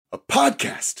a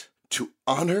podcast to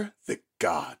honor the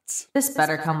gods. This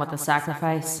better come with a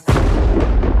sacrifice.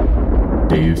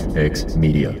 Dave X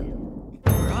Media.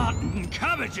 Rotten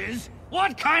cabbages?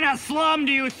 What kind of slum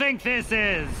do you think this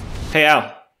is? Hey,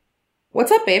 Al.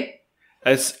 What's up, babe?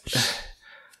 It's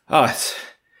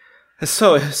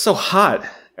so hot.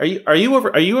 Are you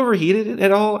overheated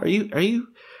at all? Are you?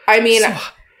 I mean,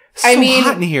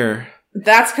 hot in here.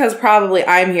 That's because probably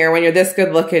I'm here. When you're this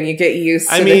good looking, you get used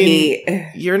to the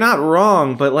heat. You're not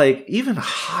wrong, but like even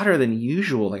hotter than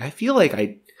usual. Like I feel like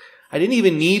I didn't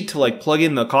even need to like plug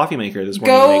in the coffee maker this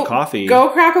morning to make coffee. Go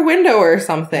crack a window or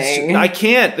something. I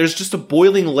can't. There's just a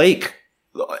boiling lake.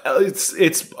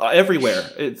 It's everywhere.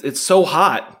 It's so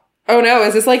hot. Oh no!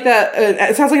 Is this like that?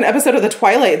 It sounds like an episode of The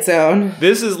Twilight Zone.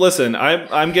 Listen.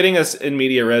 I'm getting us in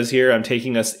media res here. I'm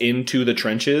taking us into the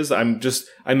trenches. I'm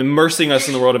immersing us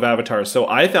in the world of Avatar. So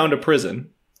I found a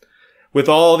prison with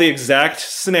all the exact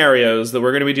scenarios that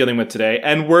we're going to be dealing with today,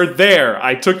 and we're there.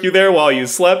 I took you there while you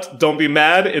slept. Don't be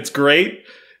mad. It's great.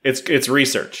 It's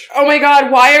research. Oh my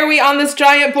god! Why are we on this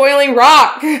giant boiling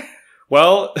rock?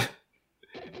 Well.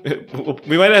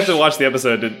 We might have to watch the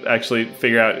episode to actually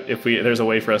figure out if there's a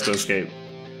way for us to escape.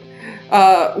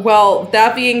 Well,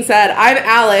 that being said, I'm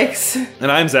Alex.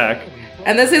 And I'm Zach.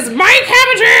 And this is My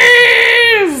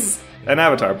Cabbages! An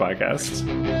Avatar podcast.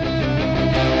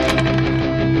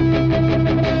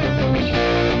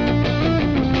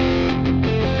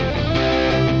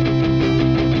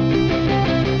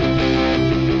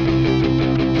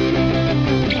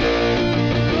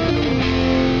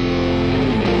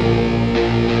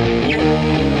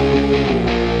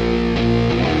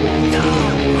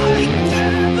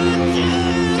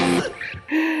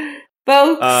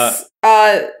 Folks,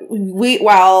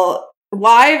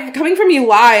 coming from you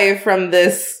live from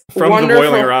this from the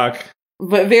boiling rock,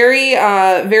 but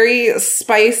very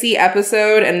spicy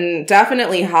episode, and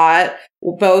definitely hot,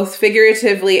 both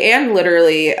figuratively and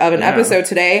literally, of an episode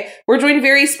today. We're joined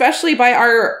very specially by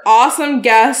our awesome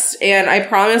guest, and I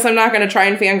promise I'm not going to try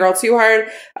and fangirl too hard.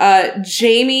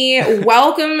 Jamie,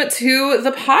 welcome to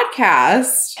the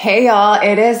podcast. Hey y'all,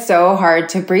 it is so hard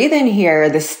to breathe in here.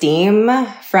 The steam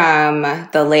from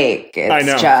the lake. I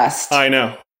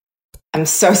know. I'm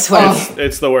so sweaty.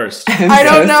 It's the worst. I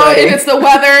don't know if it's the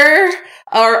weather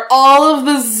or all of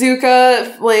the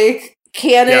Zuka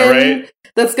canon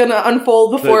that's gonna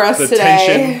unfold before us today.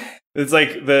 Tension. It's like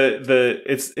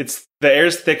it's the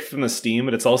air's thick from the steam,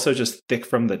 but it's also just thick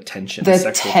from the tension. The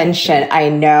tension. I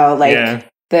know,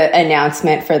 the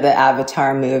announcement for the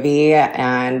Avatar movie,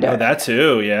 and that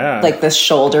too, yeah. Like the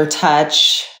shoulder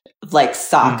touch, like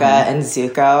Sokka and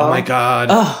Zuko. Oh my god.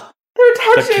 Oh. They're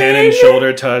touching. The cannon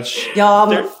shoulder touch.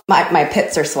 Y'all, my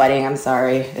pits are sweating. I'm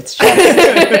sorry. It's just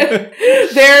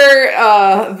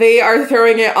they are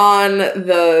throwing it on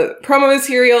the promo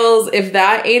materials. If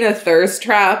that ain't a thirst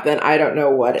trap, then I don't know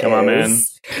what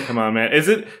is. Come on, man.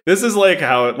 This is like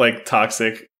how like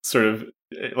toxic sort of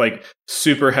like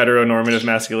super heteronormative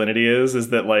masculinity is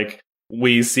that like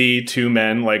we see two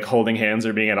men like holding hands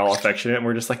or being at all affectionate, and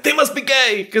we're just like, they must be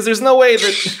gay, because there's no way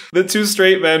that the two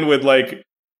straight men would like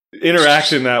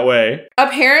interact in that way.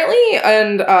 Apparently,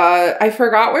 and I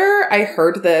forgot where I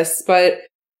heard this, but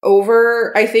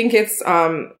I think it's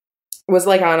was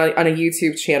like on a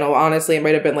YouTube channel. Honestly, it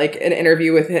might have been like an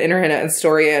interview with an internet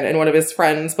historian and one of his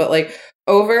friends, but like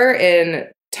over in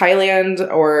Thailand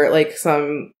or like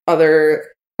some other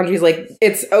countries, like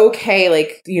it's okay,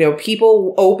 like, you know,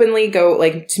 people openly go,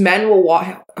 like men will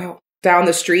walk down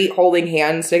the street holding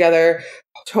hands together,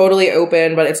 totally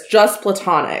open, but it's just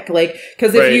platonic. Like,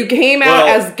 because if you came out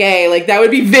as gay, like that would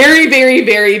be very, very,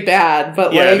 very bad.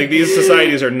 But I think these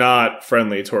societies are not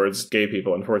friendly towards gay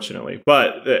people, unfortunately.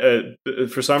 But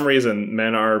for some reason,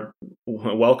 men are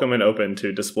welcome and open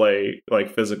to display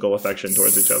like physical affection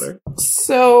towards each other.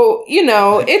 So, you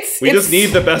know, we just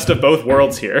need the best of both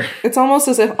worlds here. It's almost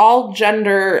as if all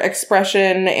gender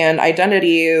expression and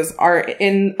identities are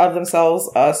in of themselves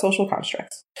social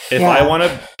constructs. If I want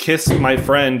to kiss my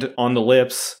friend on the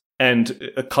lips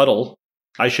and cuddle,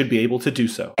 I should be able to do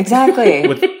so. Exactly.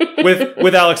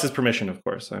 with Alex's permission, of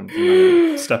course. I'm not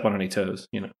going to step on any toes,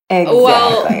 you know.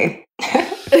 Exactly.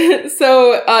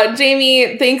 So,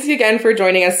 Jamie, thanks again for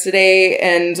joining us today.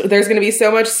 And there's going to be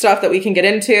so much stuff that we can get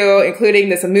into, including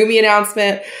this movie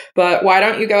announcement. But why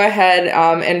don't you go ahead,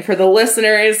 and for the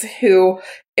listeners who,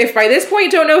 if by this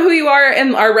point don't know who you are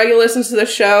and are regular listeners to the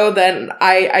show, then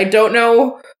I don't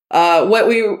know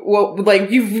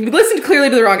you've listened clearly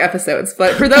to the wrong episodes,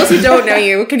 but for those who don't know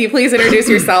you, can you please introduce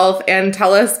yourself and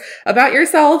tell us about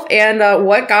yourself and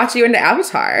what got you into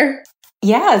Avatar?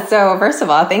 Yeah, so first of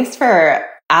all, thanks for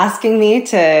asking me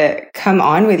to come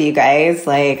on with you guys.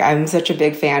 Like, I'm such a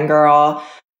big fangirl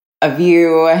of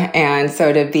you. And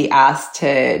so to be asked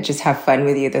to just have fun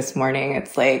with you this morning,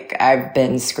 it's like I've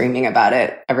been screaming about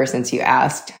it ever since you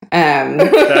asked.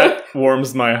 That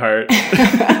warms my heart.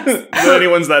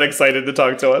 Anyone's that excited to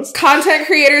talk to us. Content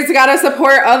creators gotta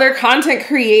support other content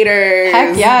creators.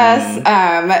 Heck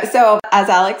yes. So as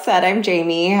Alex said, I'm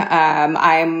Jamie.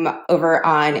 I'm over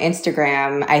on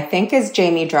Instagram, I think is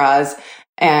Jamie Draws,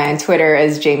 and Twitter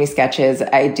is Jamie Sketches.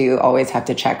 I do always have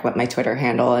to check what my Twitter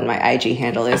handle and my IG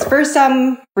handle is for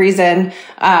some reason.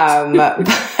 But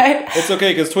it's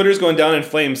okay because Twitter's going down in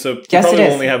flames, so you yes, probably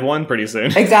will only have one pretty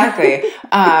soon. Exactly.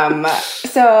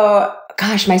 So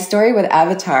gosh, my story with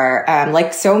Avatar,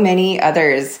 like so many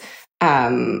others,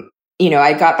 I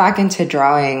got back into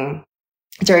drawing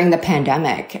during the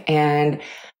pandemic, and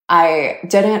I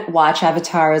didn't watch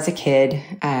Avatar as a kid,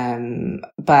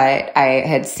 but I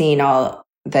had seen all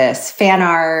this fan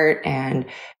art and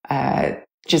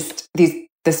just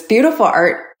this beautiful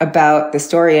art about the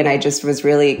story, and I just was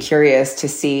really curious to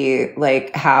see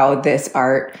like how this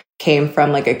art came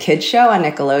from like a kid show on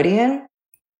Nickelodeon.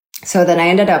 So then I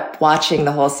ended up watching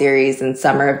the whole series in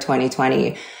summer of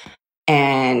 2020,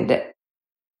 and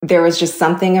there was just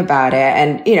something about it.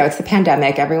 And, it's the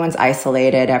pandemic. Everyone's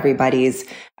isolated. Everybody's,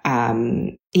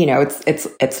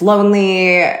 it's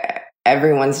lonely.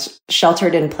 Everyone's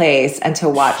sheltered in place. And to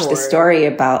watch the story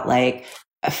about like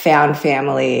a found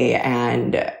family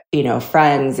and,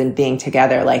 friends and being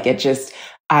together, like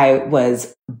I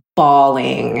was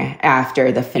bawling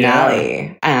after the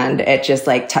finale, and it just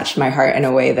like touched my heart in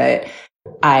a way that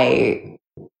I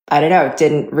don't know,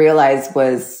 didn't realize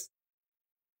was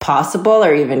possible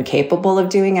or even capable of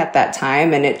doing at that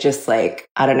time. And it just like,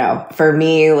 I don't know, for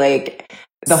me, like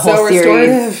the whole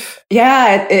series,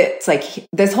 it's like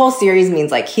this whole series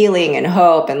means like healing and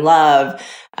hope and love.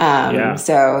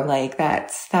 So like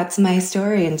that's my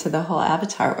story into the whole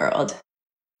Avatar world.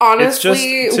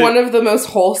 Honestly, one of the most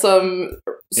wholesome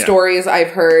stories I've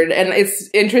heard. And it's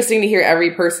interesting to hear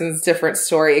every person's different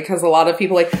story, because a lot of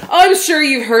people like, oh, I'm sure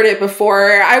you've heard it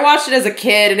before. I watched it as a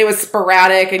kid and it was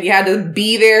sporadic and you had to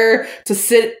be there to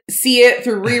see it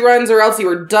through reruns or else you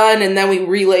were done. And then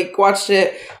we watched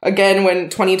it again when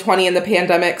 2020 and the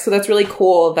pandemic. So that's really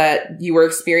cool that you were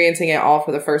experiencing it all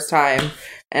for the first time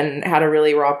and had a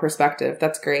really raw perspective.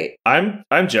 That's great. I'm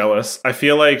jealous. I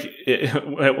feel like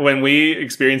when we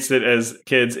experienced it as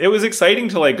kids, it was exciting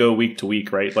to like go week to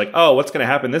week, right? Like, oh, what's going to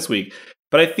happen this week?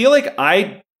 But I feel like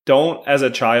I don't, as a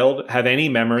child, have any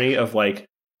memory of like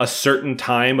a certain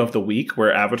time of the week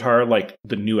where Avatar, like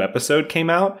the new episode came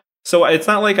out. So it's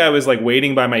not like I was like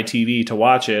waiting by my TV to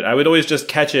watch it. I would always just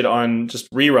catch it on just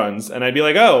reruns, and I'd be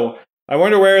like, oh, I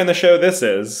wonder where in the show this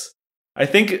is. I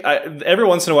think every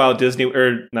once in a while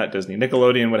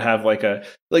Nickelodeon would have like a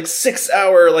 6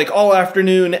 hour, like all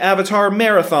afternoon Avatar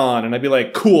marathon. And I'd be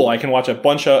like, cool, I can watch a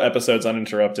bunch of episodes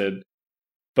uninterrupted.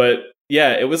 But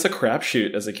yeah, it was a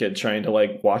crapshoot as a kid trying to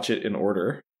like watch it in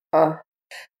order.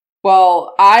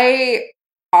 Well, I'm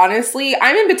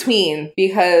in between,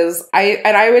 because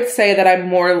I would say that I'm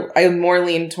more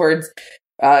lean towards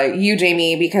you,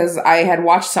 Jamie, because I had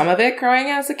watched some of it growing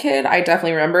as a kid. I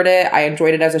definitely remembered it. I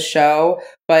enjoyed it as a show,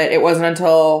 but it wasn't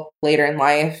until later in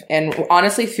life, and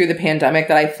honestly through the pandemic,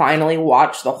 that I finally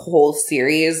watched the whole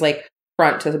series, like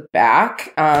front to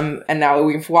back. And now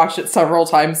we've watched it several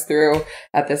times through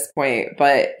at this point.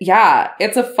 But yeah,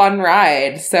 it's a fun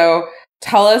ride. So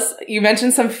tell us, you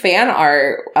mentioned some fan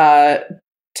art.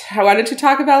 Why don't you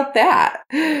talk about that?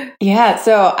 Yeah,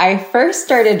 so I first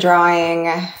started drawing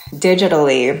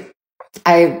digitally.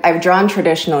 I've drawn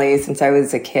traditionally since I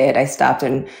was a kid. I stopped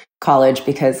in college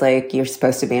because like you're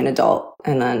supposed to be an adult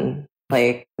and then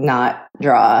like not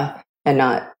draw and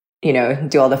not,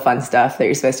 do all the fun stuff that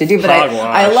you're supposed to do. But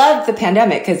I loved the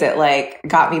pandemic because it like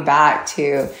got me back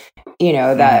to,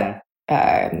 that,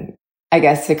 I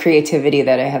guess the creativity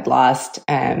that I had lost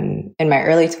in my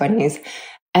early 20s.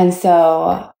 And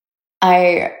so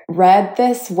I read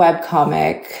this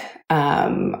webcomic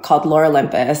called Lore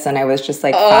Olympus, and I was just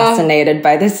like fascinated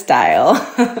by this style.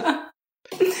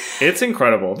 It's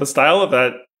incredible. The style of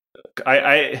that.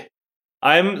 I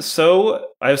have so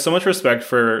much respect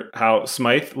for how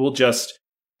Smythe will just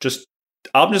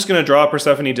I'm just going to draw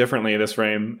Persephone differently this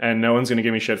frame, and no one's going to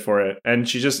give me shit for it. And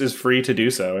she just is free to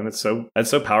do so. And that's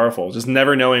so powerful. Just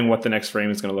never knowing what the next frame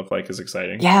is going to look like is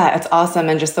exciting. Yeah, it's awesome.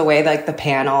 And just the way like the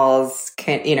panels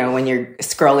can, when you're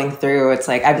scrolling through, it's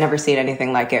like, I've never seen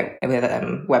anything like it with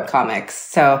webcomics.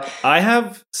 So I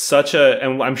have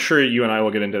and I'm sure you and I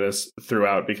will get into this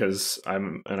throughout because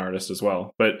I'm an artist as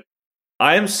well, but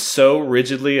I am so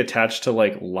rigidly attached to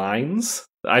like lines.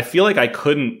 I feel like I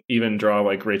couldn't even draw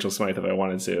like Rachel Smythe if I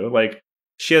wanted to. Like,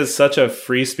 she has such a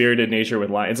free-spirited nature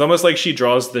with lines. It's almost like she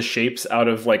draws the shapes out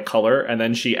of like color and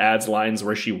then she adds lines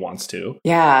where she wants to.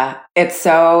 Yeah, it's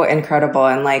so incredible.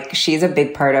 And like, she's a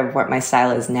big part of what my style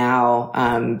is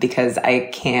now, because I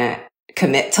can't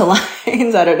commit to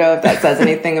lines. I don't know if that says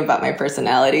anything about my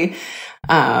personality,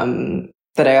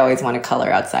 that I always want to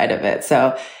color outside of it.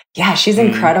 So yeah, she's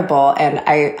incredible. And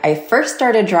I first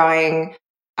started drawing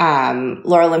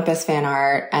Laura Olympus fan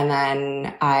art, and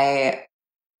then I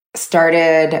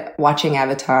started watching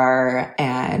Avatar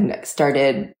and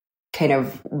started kind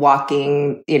of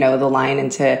walking, the line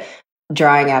into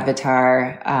drawing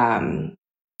Avatar. And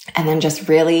then just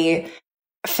really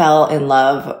fell in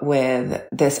love with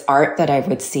this art that I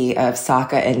would see of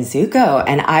Sokka and Zuko.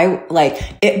 And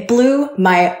it blew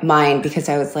my mind because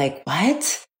I was like,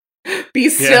 what? Be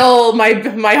still, my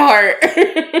heart.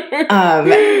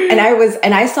 And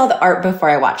I saw the art before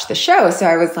I watched the show. So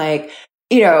I was like,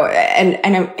 and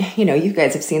I'm, you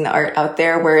guys have seen the art out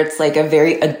there where it's like a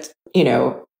very,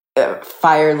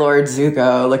 Fire Lord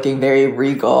Zuko looking very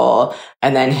regal.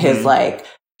 And then his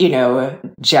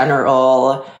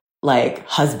general, like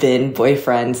husband,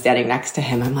 boyfriend standing next to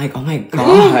him. I'm like, oh my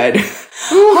God.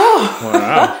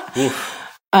 Wow.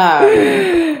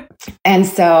 And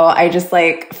so I just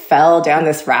like fell down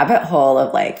this rabbit hole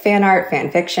of like fan art, fan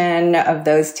fiction of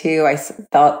those two. I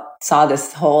saw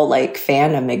this whole like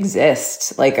fandom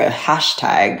exist, like a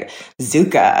hashtag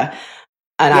Zuka.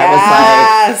 And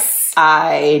I was like,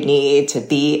 I need to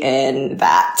be in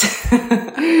that.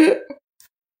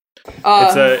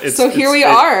 So here we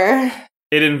are.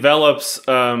 It envelops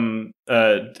a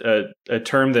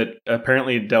term that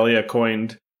apparently Delia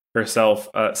coined herself,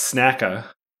 snacka.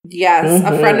 Yes,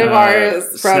 a friend of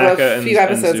ours from a few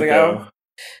episodes ago.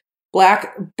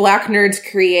 Black Nerds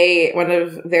Create, one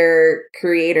of their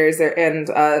creators and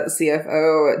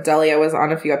CFO, Delia, was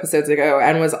on a few episodes ago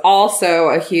and was also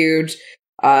a huge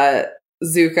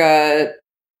Zuka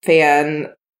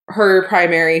fan. Her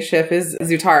primary ship is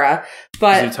Zutara.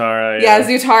 But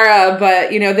Zutara, but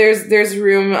there's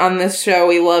room on this show.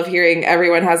 We love hearing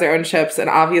everyone has their own ships, and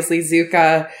obviously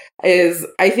Zuka is,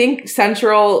 I think,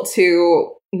 central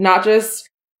to not just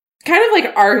kind of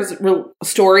like our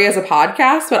story as a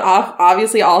podcast, but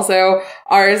obviously also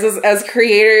ours as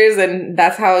creators. And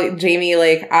that's how Jamie,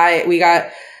 we got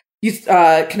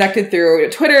connected through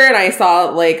Twitter, and I saw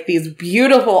like these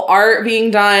beautiful art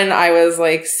being done. I was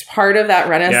like part of that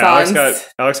renaissance. Yeah,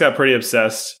 Alex got pretty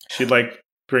obsessed. She'd like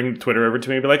bring Twitter over to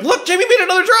me and be like, look, Jamie made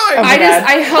another drawing.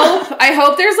 I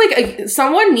hope there's like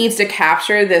someone needs to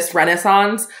capture this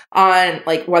renaissance on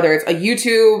like, whether it's a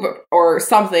YouTube or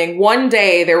something. One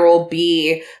day there will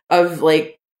be of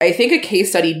like, I think a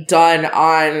case study done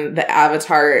on the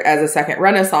Avatar as a second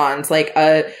renaissance, like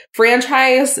a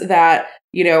franchise that,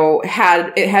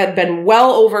 had been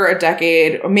well over a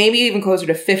decade, or maybe even closer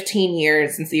to 15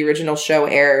 years since the original show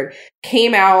aired,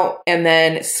 came out and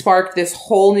then sparked this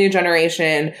whole new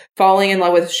generation falling in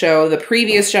love with the show, the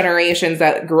previous generations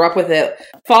that grew up with it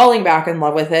falling back in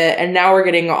love with it, and now we're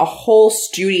getting a whole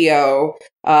studio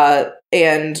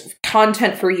and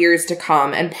content for years to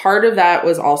come. And part of that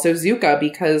was also Zuka,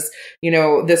 because,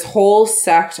 this whole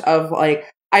sect of like,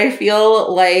 I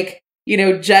feel like,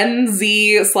 Gen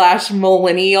Z /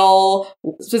 millennial,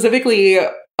 specifically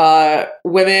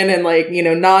women and like,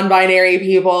 non-binary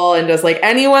people, and just like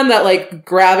anyone that like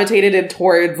gravitated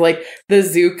towards like the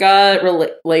Zuka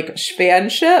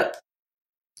fanship.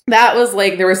 That was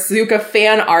like, there was Zuka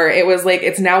fan art. It was like,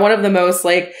 it's now one of the most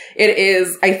like, it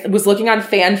is, I was looking on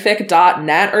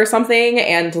fanfic.net or something,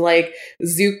 and like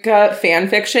Zuka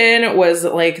fanfiction was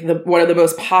like one of the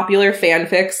most popular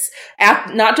fanfics,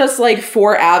 not just like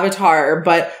for Avatar,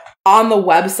 but on the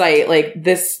website, like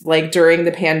this, like during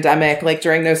the pandemic, like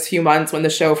during those few months when the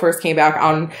show first came back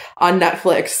on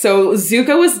Netflix. So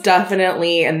Zuka was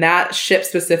definitely, and that ship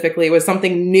specifically was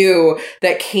something new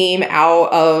that came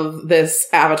out of this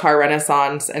Avatar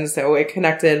renaissance. And so it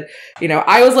connected,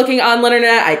 I was looking on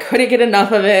Linternet. I couldn't get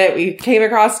enough of it. We came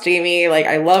across Jamie. Like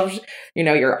I loved,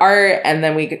 your art. And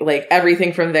then we like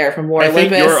everything from there, from more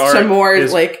Olympus to more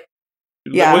like,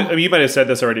 yeah. I mean, you might have said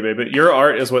this already, babe, but your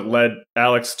art is what led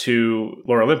Alex to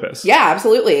Laura Olympus. Yeah,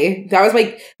 absolutely. That was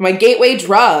my gateway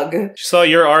drug. She saw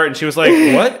your art and she was like,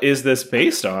 what is this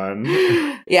based on?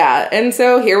 Yeah, and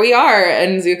so here we are.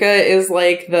 And Zuka is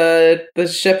like the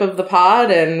ship of the pod,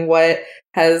 and what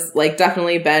has like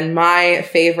definitely been my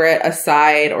favorite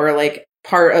aside, or like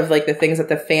part of like the things that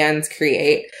the fans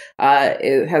create,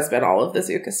 it has been all of the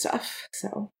Zuka stuff.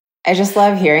 So I just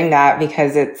love hearing that,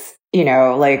 because it's,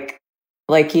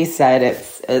 like you said,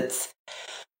 it's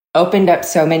opened up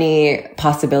so many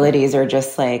possibilities, or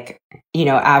just like, you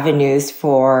know, avenues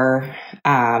for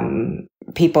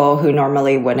people who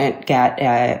normally wouldn't get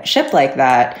a ship like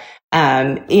that.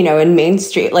 You know, in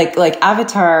mainstream, like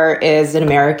Avatar is an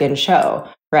American show,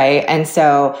 right? And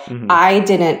so I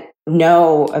didn't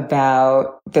know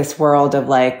about this world of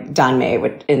like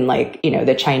Danmei in like, you know,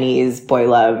 the Chinese boy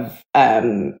love,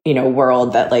 you know,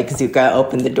 world that like Zuka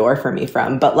opened the door for me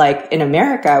from. But like in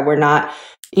America, we're not,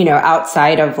 you know,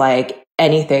 outside of like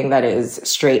anything that is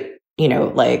straight, you know,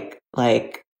 like,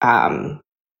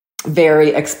 very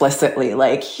explicitly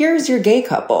like, here's your gay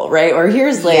couple, right? Or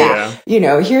here's like, you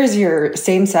know, here's your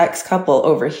same-sex couple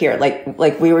over here.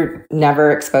 Like we were never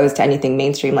exposed to anything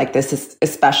mainstream like this, is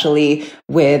especially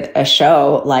with a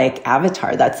show like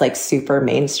Avatar that's like super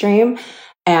mainstream.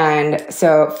 And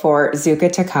so for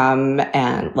Zuka to come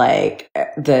and like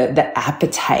the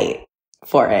appetite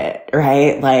for it,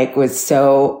 right, like was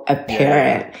so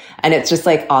apparent. And it's just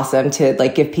like awesome to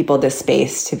like give people the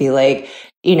space to be like,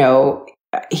 you know,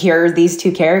 here are these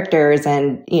two characters,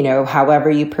 and, you know, however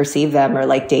you perceive them or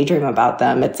like daydream about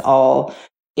them, it's all,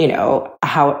 you know,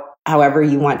 however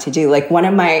you want to do. Like one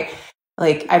of my,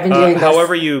 like I've been doing this,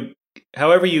 however you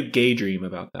gay dream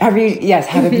about them. however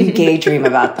you gay dream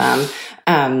about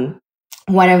them.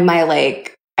 One of my,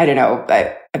 like, I don't know,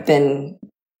 I've been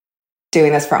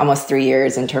doing this for almost 3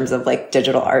 years in terms of like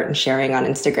digital art and sharing on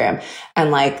Instagram. And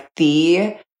like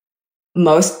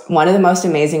one of the most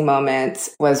amazing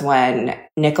moments was when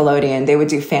Nickelodeon, they would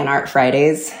do fan art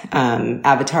Fridays.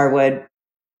 Avatar would,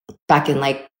 back in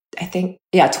like, I think,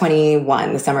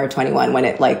 21, the summer of 21, when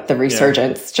it like the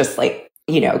resurgence just like,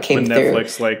 you know, came when through.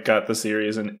 Netflix like got the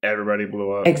series and everybody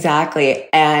blew up. Exactly.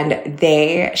 And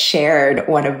they shared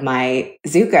one of my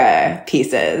Zuka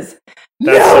pieces.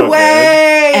 That's so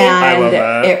way! Good. I love And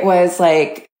that. it was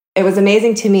like, it was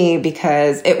amazing to me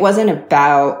because it wasn't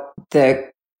about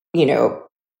the, you know,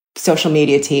 social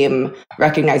media team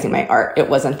recognizing my art. It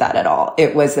wasn't that at all.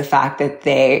 It was the fact that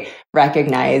they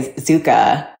recognized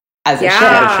Zuka as a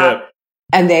ship.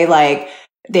 And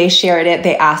they shared it.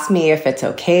 They asked me if it's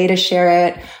okay to share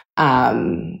it.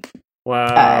 Wow,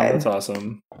 that's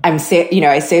awesome. I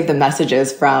saved the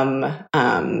messages from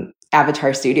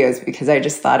Avatar Studios because I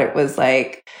just thought it was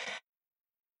like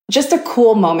just a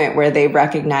cool moment where they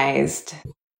recognized,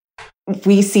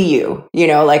 we see you, you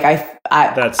know, like I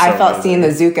felt seen, the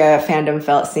Zuka fandom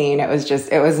felt seen. It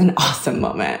was an awesome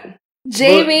moment.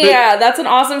 Jamie, that's an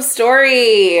awesome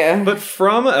story. But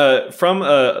from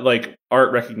a like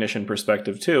art recognition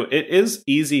perspective too, it is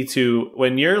easy to,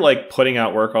 when you're like putting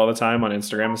out work all the time on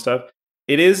Instagram and stuff,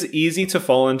 it is easy to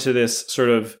fall into this sort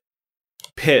of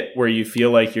pit where you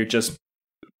feel like you're just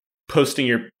posting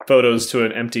your photos to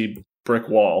an empty brick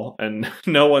wall and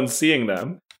no one's seeing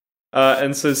them.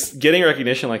 And so getting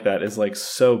recognition like that is like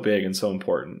so big and so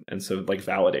important and so like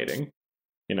validating,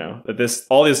 you know, that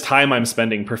all this time I'm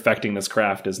spending perfecting this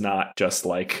craft is not just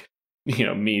like, you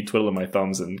know, me twiddling my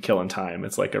thumbs and killing time.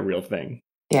 It's like a real thing.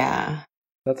 Yeah.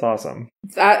 That's awesome.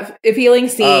 That feeling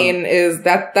seen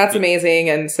that's amazing.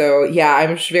 And so, yeah,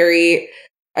 I'm very,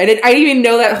 I didn't even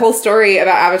know that whole story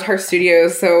about Avatar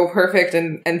Studios. So perfect.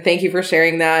 And thank you for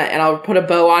sharing that. And I'll put a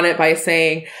bow on it by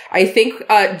saying, I think,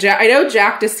 I know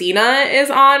Jack DeCina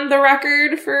is on the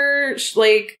record for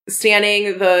like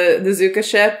standing the Zuka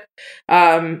ship.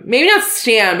 Maybe not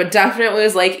stan, but definitely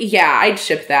was like, yeah, I'd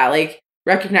ship that. Like,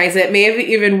 recognize it. May have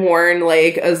even worn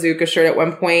like a Zuka shirt at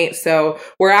one point. So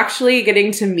we're actually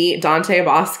getting to meet Dante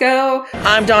Bosco.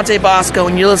 I'm Dante Bosco,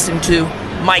 and you're listening to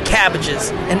My Cabbages,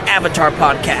 an Avatar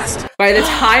podcast. By the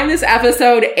time this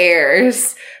episode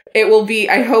airs, it will be,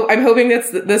 I'm hoping that's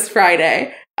this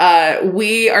Friday.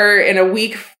 We are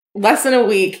in less than a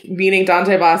week, meeting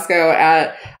Dante Bosco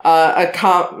at a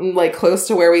comp like close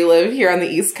to where we live here on the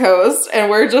East Coast, and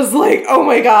we're just like, oh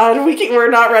my god, we're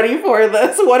not ready for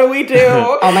this. What do we do?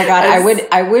 Oh my god,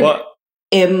 I would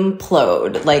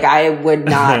implode. Like I would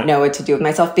not know what to do with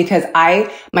myself because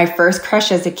my first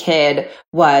crush as a kid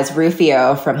was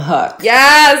Rufio from Hook.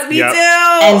 Yes, me too.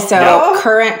 And so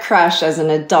current crush as an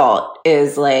adult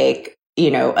is like,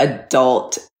 you know,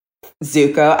 adult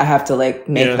Zuko. I have to like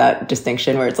make that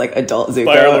distinction where it's like adult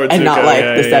Zuko and not like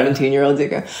the 17-year-old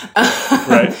Zuko.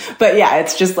 Right. But yeah,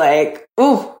 it's just like,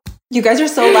 ooh, you guys are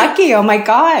so lucky. Oh my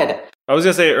god. I was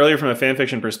gonna say earlier from a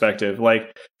fanfiction perspective,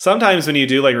 like sometimes when you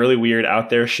do like really weird out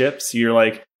there ships, you're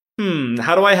like,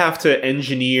 how do I have to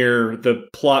engineer the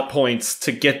plot points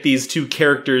to get these two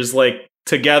characters like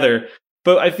together?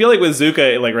 But I feel like with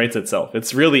Zuka, it like writes itself.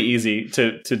 It's really easy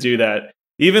to do that.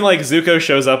 Even like Zuko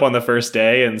shows up on the first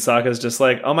day and Sokka's just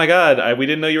like, oh my god, we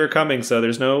didn't know you were coming, so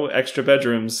there's no extra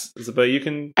bedrooms, but you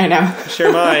can I know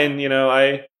share mine. You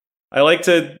know, I like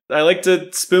to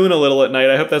spoon a little at night.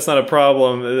 I hope that's not a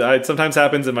problem. It sometimes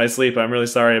happens in my sleep. I'm really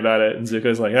sorry about it. And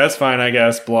Zuko's like, that's fine, I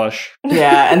guess. Blush.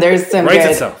 Yeah, and there's some Writes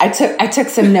good. itself. I took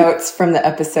some notes from the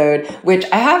episode, which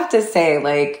I have to say,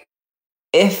 like,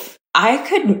 if I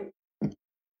could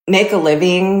make a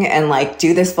living and like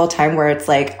do this full time, where it's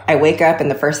like I wake up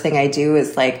and the first thing I do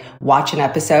is like watch an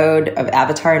episode of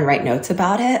Avatar and write notes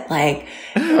about it, like,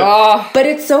 but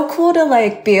it's so cool to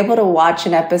like be able to watch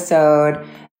an episode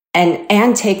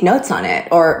and take notes on it,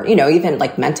 or, you know, even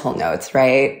like mental notes,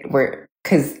 right? Where,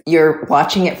 because you're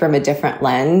watching it from a different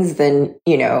lens than,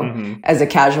 you know, as a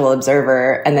casual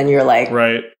observer. And then you're like,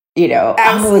 right. You know,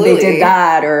 Absolutely. oh, they did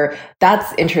that, or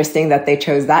that's interesting that they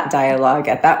chose that dialogue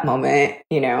at that moment,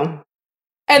 you know?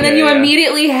 And then you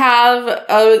immediately have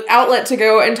an outlet to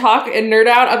go and talk and nerd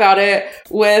out about it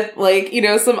with, like, you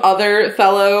know, some other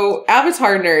fellow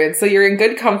Avatar nerds. So you're in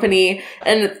good company,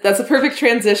 and that's a perfect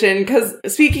transition, because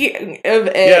speaking of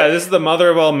it... Yeah, this is the mother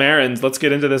of all Marins. Let's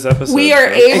get into this episode. We are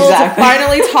able to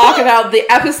finally talk about the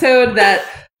episode that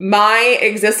my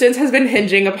existence has been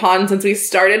hinging upon since we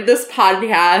started this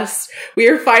podcast. We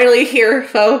are finally here,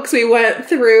 folks. We went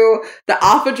through the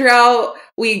Appa drought.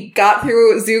 We got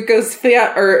through Zuko's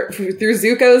through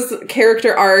Zuko's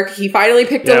character arc. He finally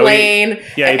picked a lane.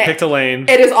 He picked a lane.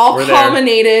 It is all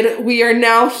culminated. We are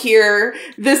now here.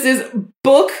 This is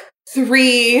Book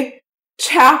 3,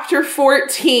 Chapter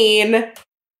 14.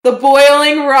 The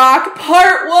Boiling Rock,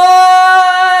 Part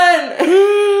 1!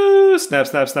 Ooh, snap,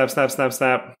 snap, snap, snap, snap,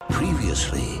 snap.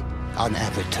 Previously on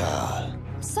Avatar.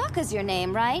 Sokka's your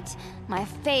name, right? My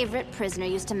favorite prisoner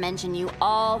used to mention you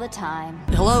all the time.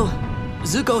 Hello,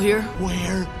 Zuko here.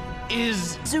 Where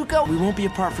is Zuko? We won't be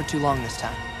apart for too long this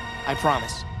time. I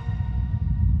promise.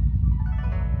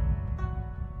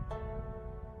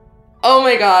 Oh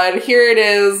my god, here it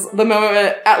is, the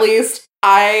moment, at least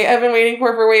I have been waiting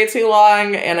for way too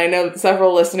long, and I know that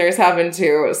several listeners have been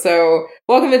too. So,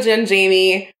 welcome to Jen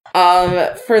Jamie.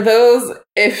 For those,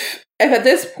 if at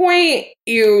this point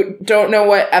you don't know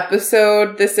what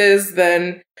episode this is,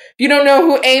 then if you don't know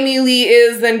who Amy Lee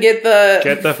is, then get the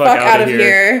fuck out of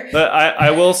here. But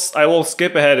I will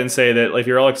skip ahead and say that if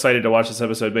you're all excited to watch this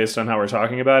episode based on how we're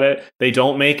talking about it, they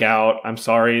don't make out. I'm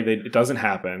sorry, it doesn't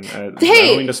happen. I don't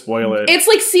mean to spoil it. It's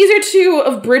like Caesar 2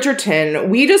 of Bridgerton.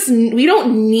 We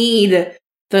don't need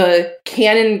the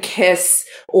canon kiss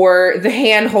or the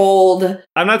handhold.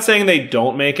 I'm not saying they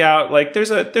don't make out. Like there's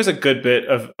a good bit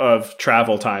of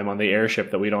travel time on the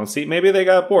airship that we don't see. Maybe they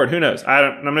got bored. Who knows?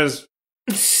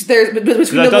 There's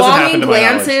between the longing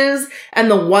glances and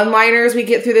the one-liners we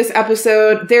get through this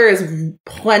episode, there is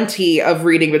plenty of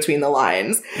reading between the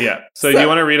lines. Yeah. So do you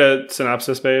want to read a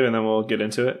synopsis, babe, and then we'll get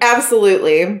into it?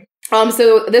 Absolutely.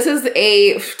 So this is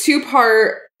a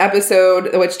 2-part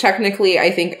episode, which technically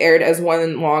I think aired as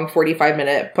one long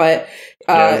 45-minute, but it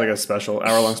was like a special,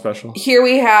 hour-long special. Here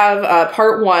we have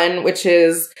part 1, which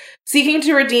is seeking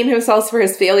to redeem himself for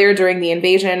his failure during the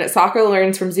invasion. Sokka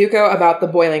learns from Zuko about the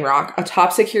Boiling Rock, a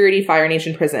top-security Fire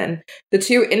Nation prison. The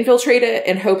two infiltrate it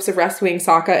in hopes of rescuing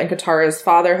Sokka and Katara's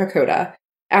father, Hakoda.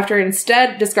 After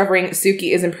instead discovering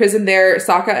Suki is imprisoned there,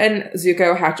 Sokka and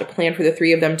Zuko hatch a plan for the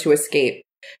three of them to escape.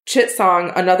 Chit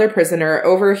Song, another prisoner,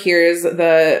 overhears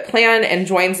the plan and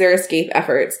joins their escape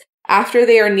efforts. After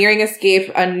they are nearing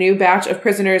escape, a new batch of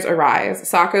prisoners arise.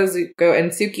 Sokka, Zuko,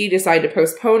 and Suki decide to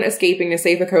postpone escaping to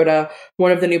save Hakoda,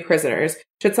 one of the new prisoners.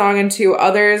 Chit Song and 2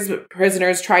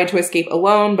 prisoners try to escape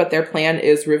alone, but their plan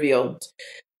is revealed.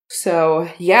 So,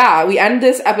 yeah, we end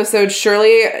this episode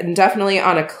surely and definitely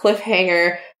on a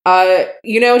cliffhanger.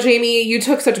 Jamie, you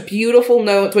took such beautiful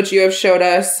notes, which you have showed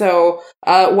us. So,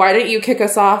 why don't you kick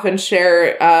us off and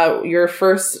share your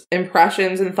first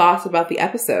impressions and thoughts about the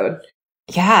episode?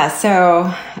 Yeah,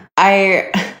 so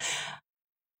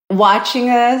watching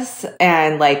this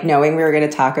and like knowing we were going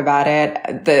to talk about it,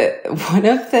 one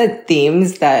of the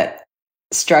themes that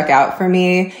struck out for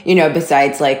me,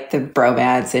 besides like the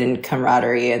bromance and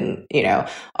camaraderie and,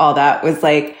 all that, was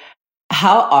like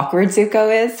how awkward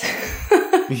Zuko is.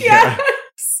 Yes.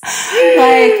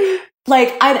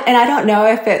 I don't know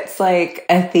if it's like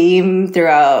a theme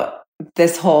throughout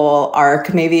this whole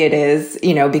arc. Maybe it is,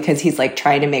 because he's like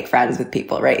trying to make friends with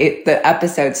people, right? The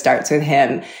episode starts with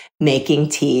him making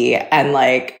tea and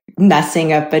like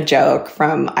messing up a joke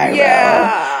from Iroh.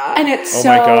 Yeah. And it's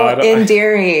so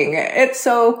endearing. It's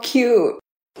so cute.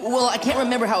 Well, I can't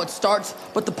remember how it starts,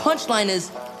 but the punchline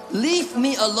is, "Leave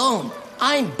me alone.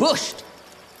 I'm bushed."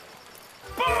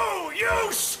 Boo!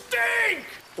 You stink!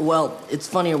 Well, it's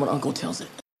funnier when Uncle tells it.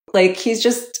 Like, he's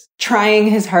just trying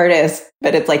his hardest,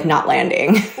 but it's like not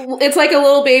landing. It's like a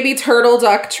little baby turtle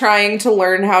duck trying to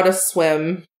learn how to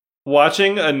swim.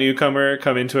 watching a newcomer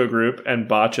come into a group and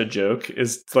botch a joke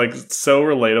is like so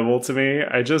relatable to me.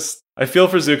 I feel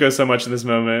for Zuko so much in this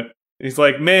moment. He's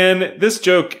like, man, this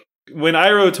joke, when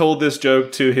Iroh told this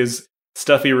joke to his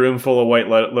stuffy room full of White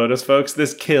Lotus folks,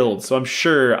 this killed, so I'm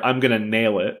sure I'm gonna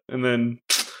nail it. And then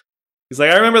he's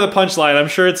like, I remember the punchline. I'm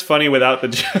sure it's funny without the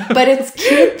joke. But it's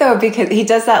cute though, because he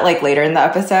does that like later in the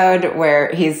episode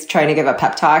where he's trying to give a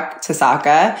pep talk to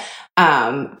Sokka.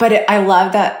 I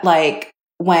love that, like,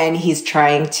 when he's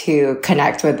trying to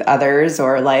connect with others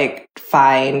or like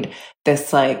find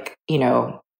this, like, you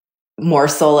know,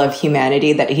 morsel of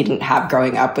humanity that he didn't have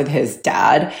growing up with his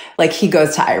dad, like he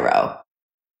goes to Iroh.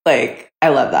 Like, I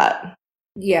love that.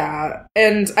 Yeah.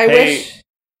 And I wish.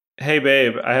 Hey,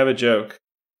 babe, I have a joke.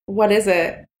 What is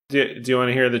it? Do you want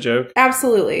to hear the joke?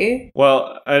 Absolutely.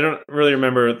 Well, I don't really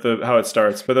remember how it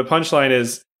starts, but the punchline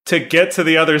is, to get to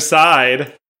the other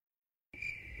side.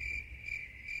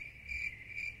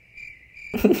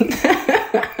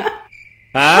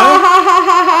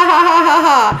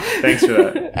 Thanks for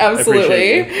that.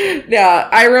 Absolutely. Yeah,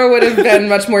 Iroh would have been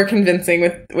much more convincing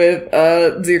with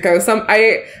Zuko.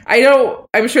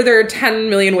 I'm sure there are 10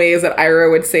 million ways that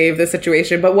Iroh would save the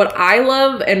situation, but what I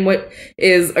love and what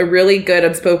is a really good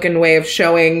unspoken way of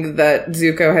showing that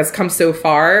Zuko has come so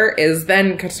far is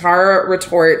then Katara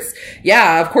retorts,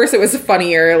 yeah, of course it was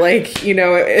funnier, like, you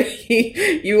know,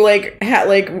 you like had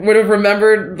like would have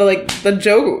remembered the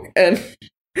joke, and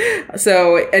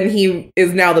so, and he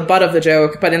is now the butt of the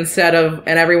joke, but and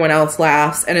everyone else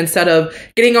laughs, and instead of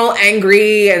getting all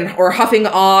angry or huffing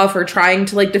off or trying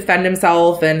to like defend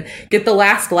himself and get the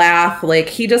last laugh, like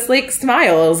he just like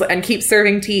smiles and keeps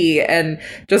serving tea and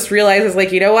just realizes,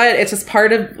 like, you know what, it's just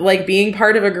part of like being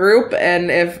part of a group,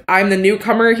 and if I'm the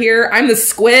newcomer here, I'm the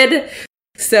squid,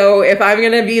 so if I'm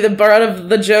gonna be the butt of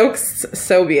the jokes,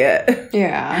 so be it.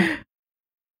 Yeah.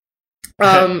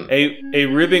 A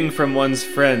ribbing from one's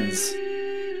friends,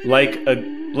 like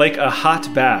a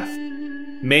hot bath,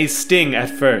 may sting at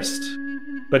first,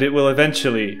 but it will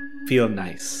eventually feel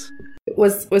nice.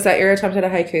 Was that your attempt at a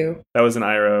haiku? That was an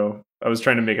Iroh. I was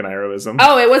trying to make an Irohism.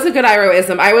 Oh, it was a good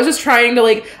Irohism. I was just trying to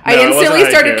I instantly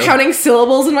started counting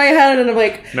syllables in my head, and I'm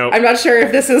like, nope. I'm not sure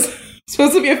if this is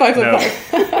supposed to be a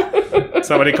 5-5.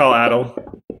 Somebody call Adel.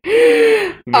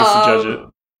 He needs to judge it.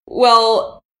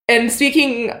 Well, and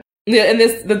speaking. In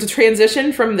the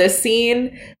transition from this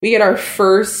scene, we get our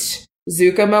first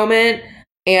Zuko moment,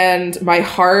 and my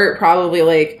heart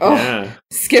probably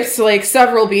skips like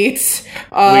several beats.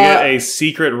 We get a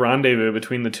secret rendezvous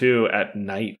between the two at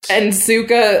night, and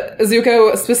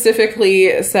Zuko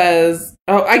specifically says,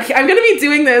 "Oh, I'm gonna be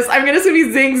doing this. I'm gonna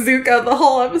be saying Zuko the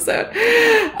whole episode."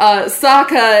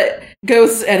 Sokka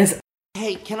goes and is,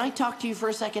 "Hey, can I talk to you for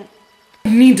a second? I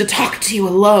need to talk to you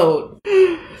alone."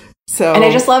 So, and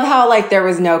I just love how like there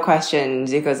was no question.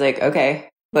 Zuko's like, okay,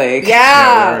 like,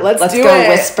 yeah, let's do go it.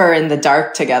 Whisper in the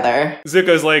dark together.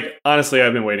 Zuko's like, honestly,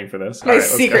 I've been waiting for this. My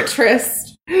secret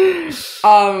tryst.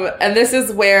 And this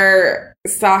is where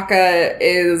Sokka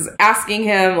is asking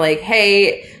him, like,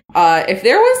 hey, if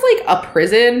there was like a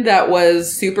prison that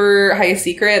was super high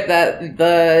secret that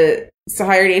the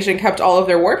Sahara Nation kept all of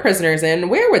their war prisoners in,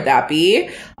 where would that be?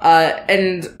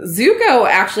 And Zuko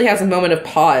actually has a moment of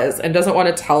pause and doesn't want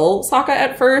to tell Sokka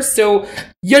at first, so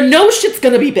you know shit's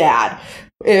gonna be bad.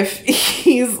 If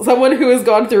he's someone who has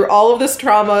gone through all of this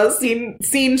trauma,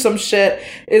 seen some shit,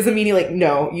 is immediately like,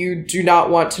 no, you do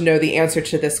not want to know the answer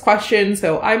to this question,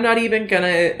 so I'm not even gonna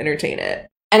entertain it.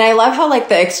 And I love how like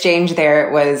the exchange there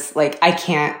was like, I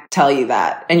can't tell you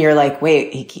that. And you're like,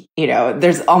 wait,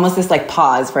 there's almost this like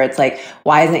pause where it's like,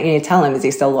 why isn't he going to tell him? Is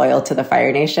he still loyal to the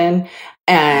Fire Nation?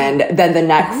 And then the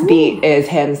next beat is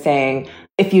him saying,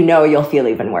 if you know, you'll feel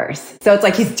even worse. So it's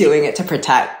like he's doing it to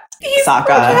protect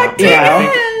Sokka.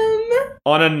 Him.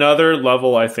 On another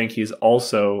level, I think he's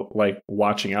also like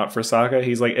watching out for Sokka.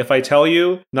 He's like, if I tell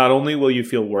you, not only will you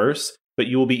feel worse, but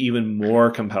you will be even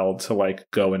more compelled to like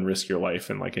go and risk your life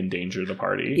and like endanger the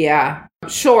party. Yeah,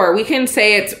 sure. We can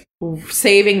say it's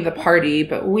saving the party,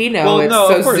 but we know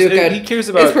Zuko he cares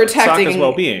about protecting Sokka's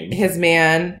well-being. His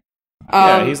man.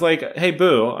 Yeah, he's like, hey,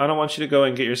 boo, I don't want you to go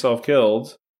and get yourself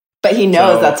killed. But he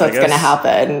knows that's what's going to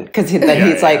happen because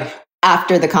he's like,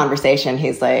 after the conversation,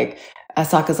 he's like,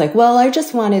 Sokka's like, well, I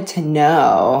just wanted to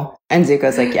know, and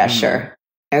Zuko's like, yeah, sure.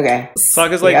 Okay.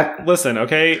 Sokka's like, listen,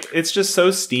 okay, it's just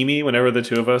so steamy whenever the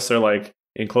two of us are like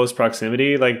in close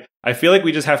proximity. Like, I feel like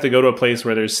we just have to go to a place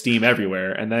where there's steam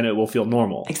everywhere, and then it will feel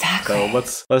normal. Exactly.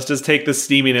 So let's just take the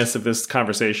steaminess of this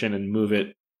conversation and move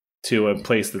it to a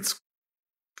place that's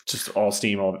just all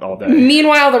steam all day.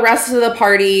 Meanwhile, the rest of the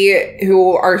party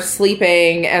who are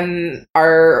sleeping and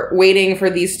are waiting for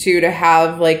these two to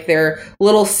have like their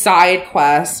little side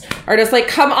quest are just like,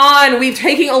 come on, we've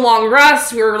taken a long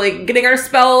rest. We're like getting our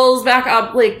spells back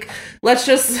up. Like, let's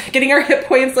just getting our hit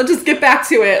points. Let's just get back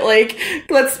to it. Like,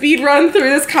 let's speed run through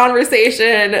this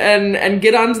conversation and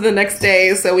get on to the next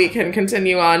day so we can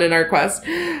continue on in our quest.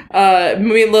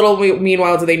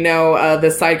 Meanwhile, do they know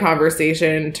this side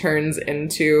conversation turns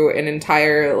into an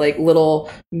entire like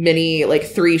little mini like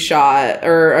 3-shot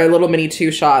or a little mini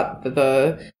 2-shot that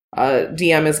the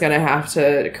DM is going to have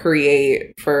to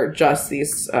create for just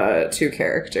these two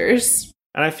characters.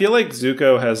 And I feel like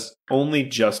Zuko has only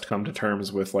just come to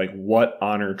terms with like what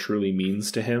honor truly means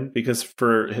to him, because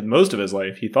for most of his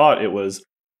life he thought it was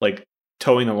like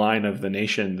towing the line of the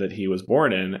nation that he was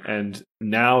born in, and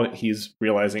now he's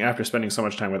realizing after spending so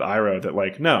much time with Iroh that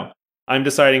like, no, I'm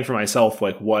deciding for myself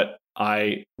like what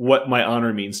my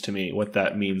honor means to me, what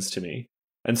that means to me.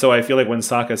 And so I feel like when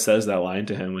Sokka says that line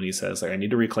to him, when he says like, I need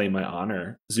to reclaim my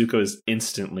honor, Zuko is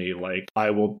instantly like,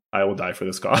 I will die for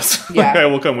this cause. Yeah. Like, I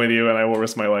will come with you and I will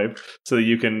risk my life so that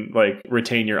you can like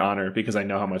retain your honor, because I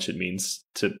know how much it means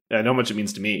to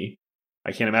me.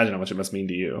 I can't imagine how much it must mean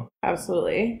to you.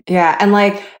 Absolutely. Yeah. And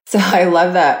like, so I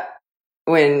love that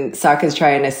when Sokka's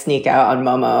trying to sneak out on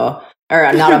Momo,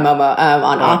 or not on Momo,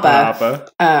 on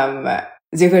Appa.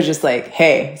 Zuko's just like,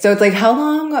 hey. So it's like, how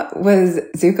long was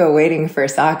Zuko waiting for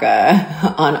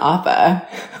Sokka on Appa?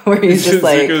 Where he's just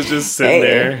like, Zuko's just sitting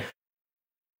there.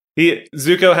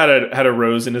 Zuko had a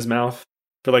rose in his mouth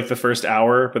for like the first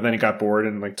hour, but then he got bored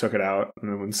and like took it out. And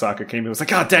then when Sokka came, he was like,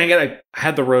 God dang it, I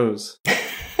had the rose.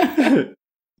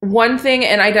 One thing,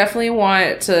 and I definitely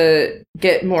want to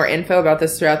get more info about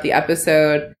this throughout the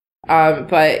episode,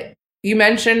 but you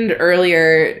mentioned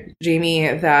earlier, Jamie,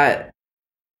 that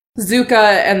Zuko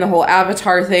and the whole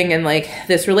Avatar thing and like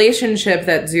this relationship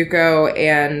that Zuko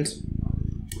and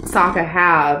Sokka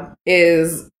have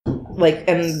is like,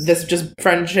 and this just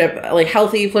friendship, like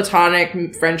healthy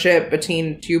platonic friendship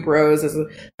between two bros is a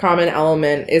common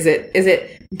element. Is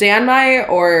it Danmai,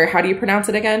 or how do you pronounce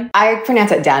it again? I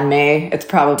pronounce it Danmei. It's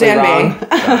probably wrong.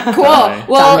 Cool.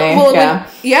 Well,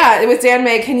 with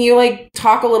Danmei, can you like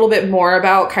talk a little bit more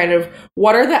about kind of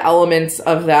what are the elements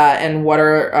of that, and what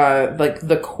are like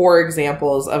the core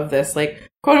examples of this like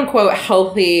quote unquote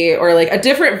healthy, or like a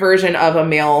different version of a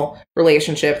male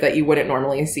relationship that you wouldn't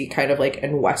normally see kind of like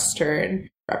in Western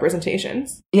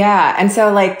representations? Yeah. And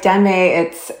so like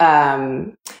Danmei,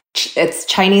 it's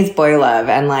Chinese boy love,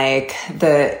 and like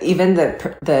the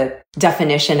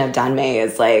definition of Danmei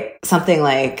is like something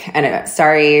like, and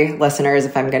sorry listeners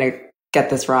if I'm going to get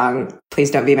this wrong,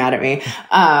 please don't be mad at me.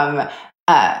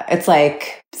 It's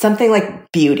like something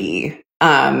like beauty.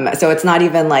 So it's not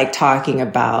even like talking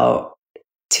about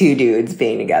two dudes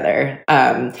being together.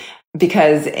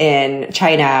 Because in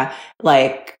China,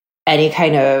 like any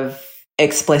kind of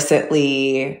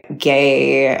explicitly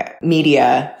gay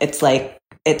media, it's like,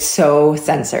 it's so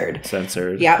censored.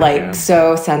 Yeah. Like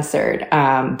so censored.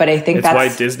 But I think that's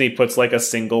why Disney puts like a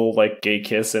single like gay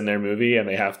kiss in their movie, and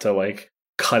they have to like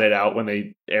cut it out when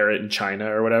they air it in China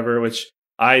or whatever, which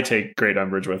I take great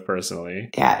umbrage with personally.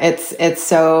 Yeah, it's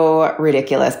so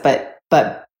ridiculous.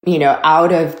 But you know,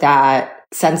 out of that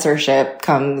censorship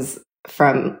comes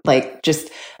from like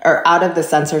out of the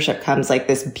censorship comes like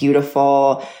this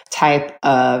beautiful type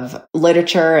of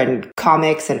literature and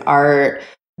comics and art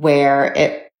where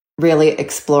it really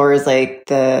explores like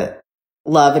the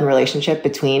love and relationship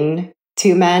between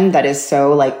two men that is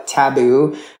so like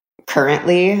taboo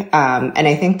currently. And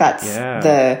I think that's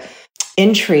the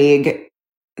intrigue,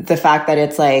 the fact that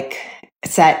it's like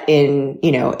set in,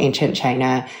 you know, ancient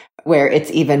China, where it's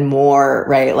even more,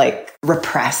 right, like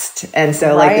repressed. And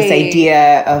so like this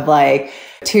idea of like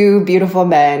two beautiful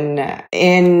men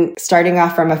in starting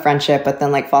off from a friendship, but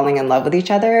then like falling in love with each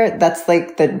other. That's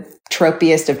like the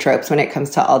tropiest of tropes when it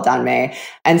comes to all Danmei.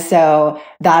 And so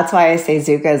that's why I say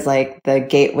Zuko is like the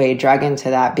gateway drug into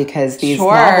that, because these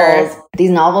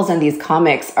novels and these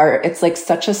comics it's like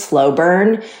such a slow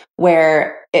burn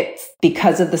where it's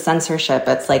because of the censorship,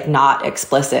 it's like not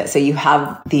explicit. So you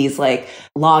have these like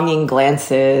longing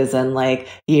glances and like,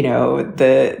 you know,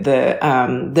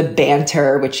 the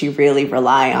banter, which you really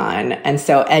rely on. And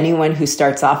so anyone who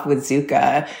starts off with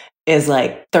Zuko is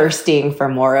like thirsting for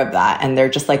more of that. And they're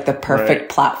just like the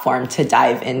perfect platform to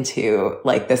dive into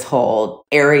like this whole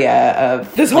area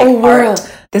of this like, whole world.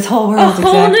 This whole world,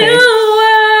 exactly.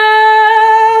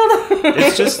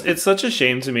 It's such a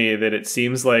shame to me that it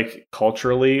seems like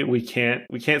culturally we can't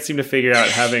seem to figure out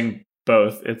having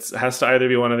both. It has to either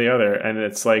be one or the other. And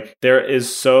it's like, there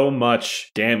is so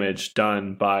much damage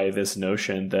done by this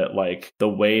notion that like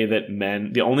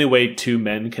the only way two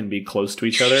men can be close to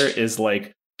each other is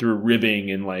like through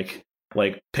ribbing and like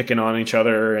picking on each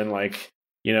other and like,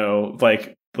 you know,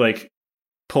 like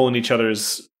pulling each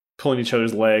other's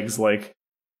legs. Like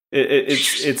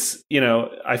it's, you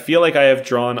know, I feel like I have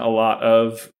drawn a lot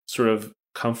of sort of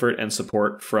comfort and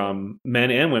support from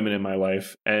men and women in my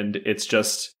life, and it's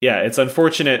just, yeah, it's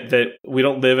unfortunate that we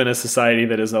don't live in a society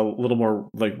that is a little more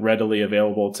like readily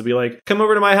available to be like, come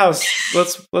over to my house,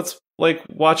 let's like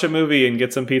watch a movie and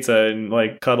get some pizza and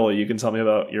like cuddle, you can tell me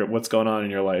about what's going on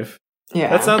in your life. Yeah,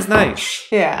 that sounds nice.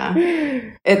 Yeah,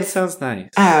 it sounds nice.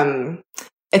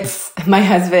 It's, my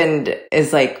husband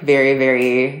is like very,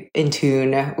 very in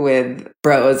tune with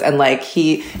bros, and like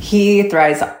he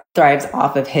thrives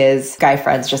off of his guy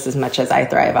friends just as much as I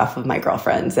thrive off of my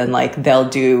girlfriends. And like they'll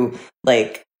do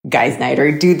like guys' night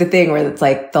or do the thing where it's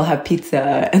like they'll have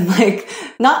pizza and like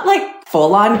not like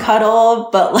full on cuddle,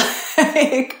 but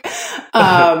like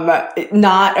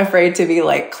not afraid to be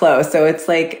like close. So it's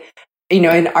like, you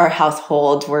know, in our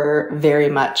household, we're very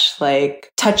much like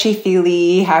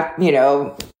touchy-feely, you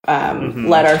know,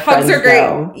 let our friends are great.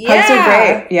 know. Yeah. Hugs are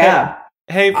great. Yeah.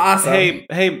 Hey, awesome.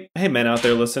 hey, men out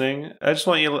there listening! I just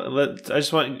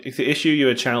want to issue you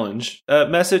a challenge.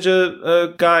 Message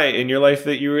a guy in your life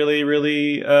that you really,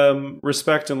 really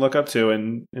respect and look up to,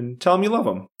 and tell him you love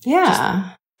them. Yeah.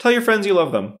 Just tell your friends you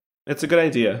love them. It's a good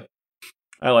idea.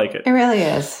 I like it. It really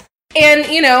is. And,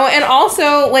 you know, and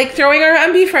also, like, throwing our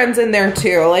MB friends in there,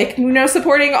 too. Like, you know,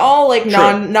 supporting all, like,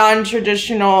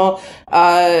 non-traditional,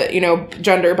 you know,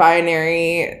 gender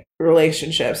binary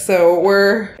relationships. So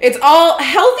it's all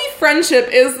healthy friendship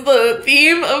is the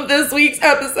theme of this week's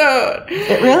episode.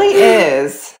 It really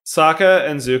is. Sokka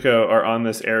and Zuko are on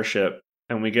this airship,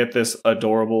 and we get this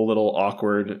adorable little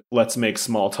awkward let's make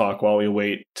small talk while we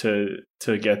wait to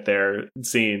get there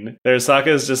scene. There's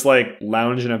Sokka's just like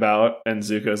lounging about and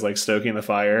Zuko's like stoking the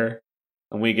fire.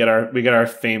 And we get our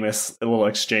famous little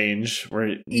exchange where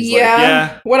he's like,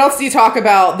 yeah. What else do you talk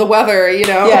about? The weather, you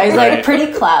know? Yeah, he's like,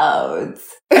 pretty clouds.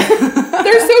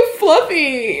 They're so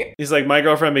fluffy. He's like, my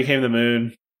girlfriend became the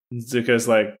moon. And Zuko's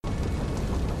like,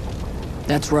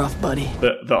 that's rough, buddy.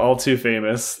 The all too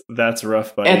famous, that's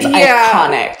rough, buddy. It's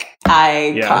iconic.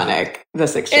 Iconic,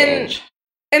 this exchange.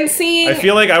 And seeing... I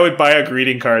feel like I would buy a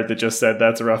greeting card that just said,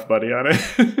 that's rough, buddy, on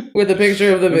it. With a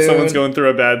picture of the moon. If someone's going through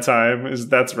a bad time,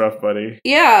 that's rough, buddy.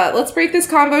 Yeah, let's break this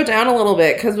combo down a little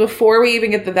bit, because before we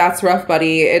even get the that's rough,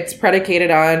 buddy, it's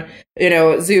predicated on, you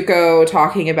know, Zuko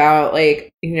talking about,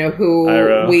 like, you know, who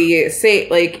Iroh. We say,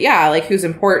 like, yeah, like, who's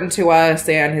important to us,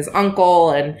 and his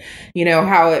uncle, and, you know,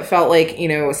 how it felt like, you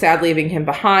know, sad leaving him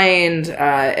behind,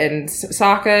 and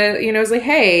Sokka, you know, is like,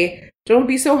 hey... don't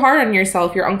be so hard on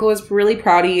yourself. Your uncle is really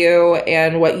proud of you,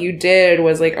 and what you did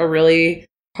was like a really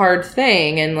hard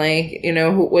thing. And like, you know,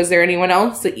 was there anyone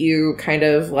else that you kind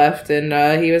of left? And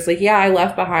he was like, yeah, I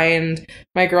left behind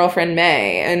my girlfriend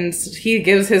May. And he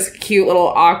gives his cute little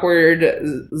awkward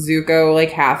Zuko like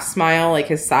half smile, like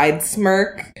his side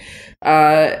smirk.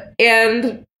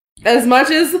 And as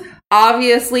much as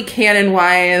obviously canon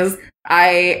wise,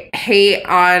 I hate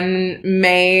on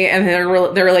May and their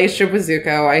relationship with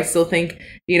Zuko. I still think,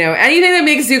 you know, anything that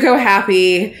makes Zuko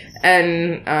happy,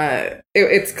 and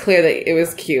it's clear that it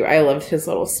was cute. I loved his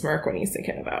little smirk when he's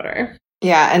thinking about her.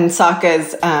 Yeah, and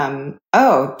Sokka's,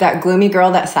 that gloomy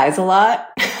girl that sighs a lot.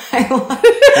 I love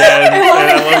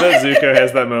that Zuko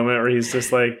has that moment where he's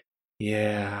just like,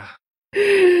 yeah.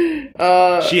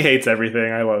 She hates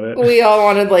everything. I love it. We all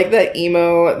wanted like the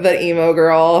emo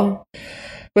girl.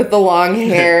 With the long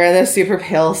hair and the super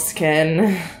pale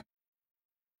skin.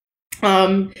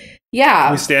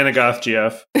 Yeah. We stand a goth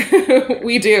GF.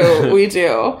 We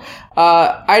do.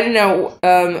 I don't know.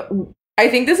 I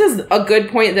think this is a good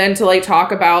point then to like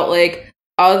talk about like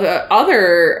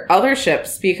other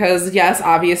ships, because yes,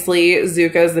 obviously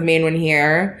Zuko's the main one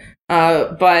here.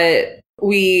 But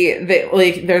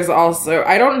there's also,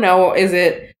 I don't know, is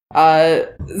it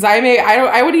Zaime,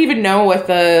 I wouldn't even know what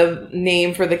the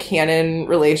name for the canon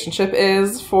relationship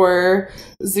is for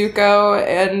Zuko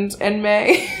and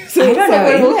May. So I don't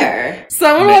know either.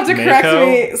 Someone will have to correct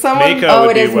me. It is Mako.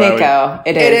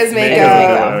 It is Mako.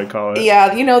 I would call it.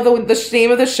 Yeah, you know, the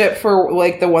name of the ship for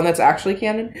like the one that's actually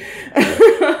canon.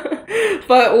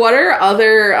 But what are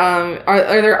other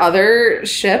are there other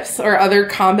ships or other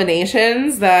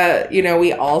combinations that, you know,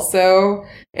 we also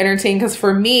entertain? Because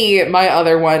for me, my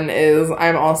other one is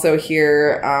I'm also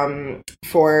here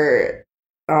for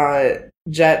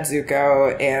Jet,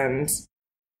 Zuko, and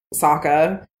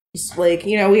Sokka. Just like,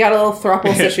 you know, we got a little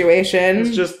throuple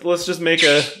situation. Let's just make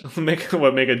a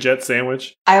jet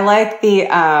sandwich. I like the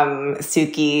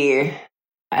Suki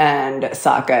and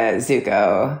Sokka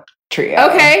Zuko trio.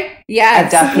 Okay. Yes.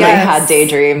 I've definitely had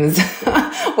daydreams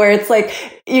where it's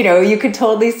like, you know, you could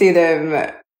totally see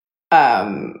them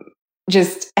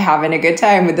just having a good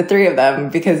time with the three of them,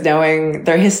 because knowing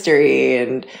their history,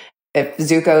 and if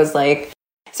Zuko's like,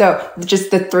 so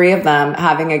just the three of them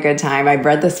having a good time. I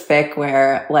read this fic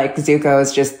where like Zuko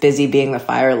is just busy being the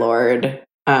Fire Lord,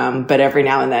 but every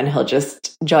now and then he'll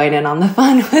just join in on the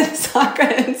fun with Sokka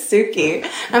and Suki.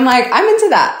 I'm like, I'm into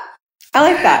that. I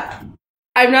like that.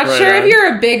 I'm not sure if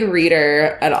you're a big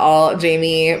reader at all,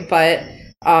 Jamie, but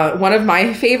one of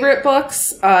my favorite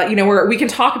books, you know, we can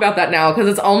talk about that now because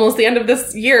it's almost the end of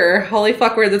this year. Holy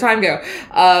fuck, where'd the time go?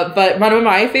 But one of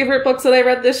my favorite books that I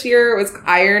read this year was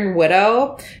Iron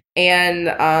Widow. And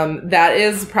that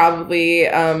is probably,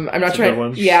 I'm not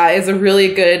sure. Yeah, is a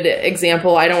really good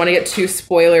example. I don't want to get too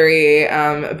spoilery,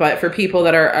 but for people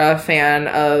that are a fan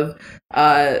of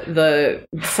the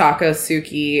Sokka,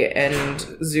 Suki, and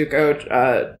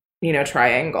Zuko, you know,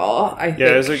 triangle, I think.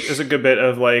 Yeah, it's a good bit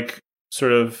of like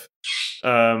sort of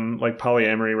like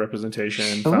polyamory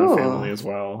representation, found family as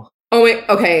well. Oh wait,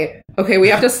 okay, we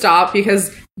have to stop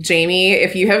because Jamie,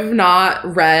 if you have not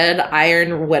read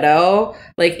Iron Widow,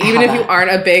 like even if you aren't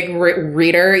a big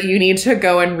reader, you need to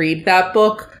go and read that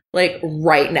book like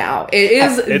right now.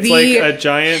 It's like a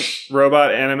giant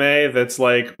robot anime that's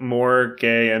like more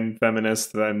gay and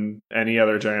feminist than any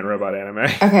other giant robot anime.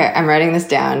 Okay, I'm writing this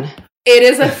down. It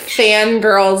is a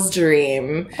fangirl's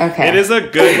dream. Okay. It is a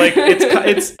good, like,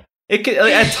 it can,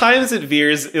 like, at times it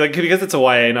veers, like, because it's a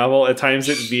YA novel, at times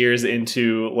it veers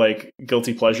into, like,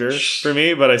 guilty pleasure for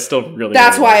me, but I still really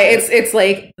That's why it's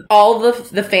like, all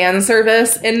the fan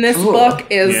service in this book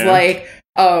is like,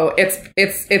 oh,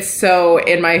 it's so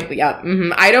in my,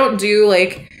 I don't do,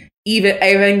 like, even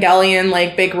Evangelion,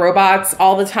 like, big robots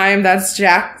all the time. That's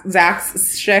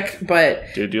Zach's shtick, but...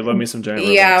 Dude, you love me some giant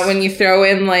robots. Yeah, when you throw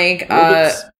in, like,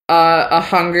 a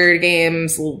Hunger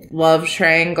Games love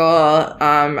triangle,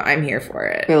 I'm here for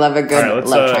it. We love a good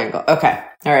love triangle. Okay,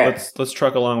 all right. Let's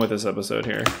truck along with this episode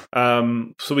here.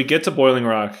 So we get to Boiling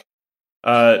Rock.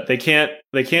 They can't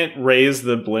raise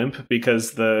the blimp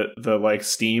because the like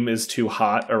steam is too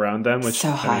hot around them. Which, so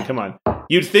hot. I mean, come on.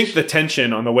 You'd think the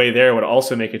tension on the way there would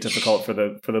also make it difficult for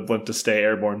the blimp to stay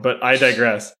airborne, but I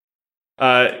digress.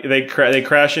 They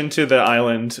crash into the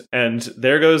island, and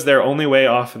there goes their only way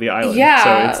off of the island. Yeah.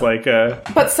 So it's like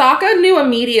But Sokka knew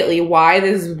immediately why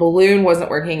this balloon wasn't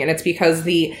working, and it's because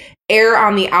the air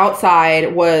on the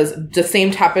outside was the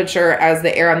same temperature as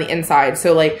the air on the inside.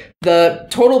 So, like, the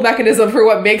total mechanism for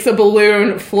what makes a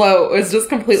balloon float was just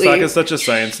completely... Sokka's such a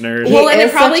science nerd. Well, and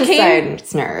it probably came...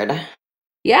 science nerd.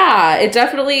 Yeah, it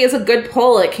definitely is a good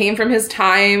pull. It came from his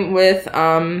time with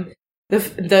the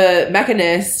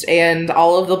Mechanist and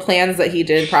all of the plans that he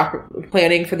did,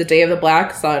 planning for the Day of the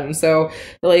Black Sun. So,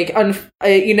 like,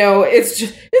 you know, it's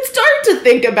dark to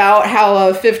think about how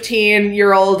a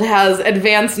 15-year-old has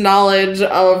advanced knowledge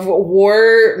of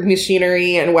war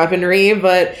machinery and weaponry,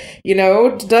 but, you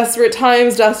know, desperate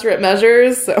times, desperate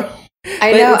measures. So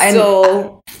I know,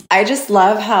 and I just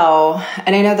love how,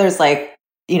 and I know there's like,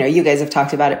 you know, you guys have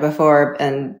talked about it before,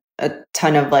 and a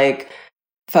ton of like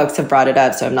folks have brought it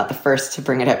up, so I'm not the first to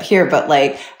bring it up here, but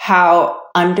like how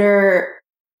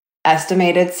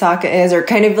underestimated Sokka is, or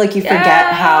kind of like you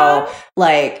forget how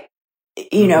like,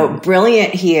 you know,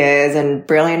 brilliant he is and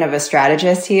brilliant of a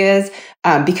strategist he is,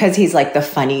 because he's like the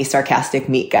funny, sarcastic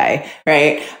meat guy,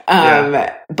 right?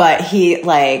 But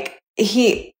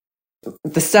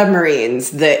the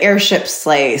submarines, the airship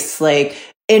slice, like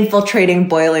infiltrating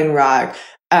Boiling Rock,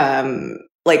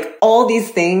 like all these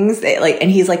things,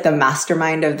 and he's like the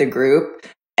mastermind of the group,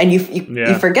 and you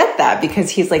forget that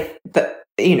because he's like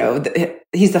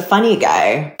he's the funny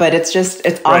guy, but it's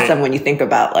awesome when you think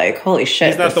about like, holy shit.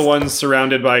 He's not the one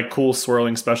surrounded by cool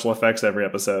swirling special effects every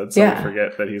episode, so we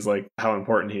forget that he's like how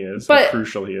important he is, how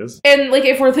crucial he is. And like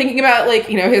if we're thinking about like,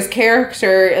 you know, his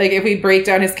character, like if we break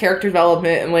down his character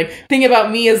development and like think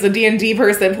about me as a D&D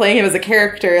person playing him as a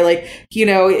character, like, you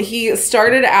know, he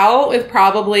started out with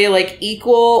probably like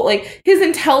equal, like his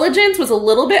intelligence was a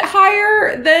little bit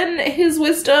higher than his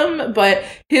wisdom, but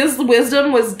his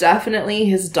wisdom was definitely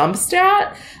his dump stat.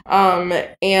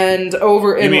 And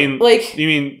over you mean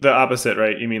the opposite,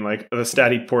 right? You mean like the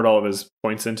stat he poured all of his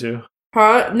points into?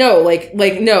 No,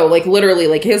 literally,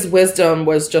 like his wisdom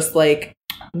was just like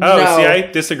see, I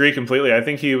disagree completely. I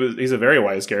think he's a very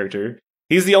wise character.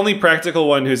 He's the only practical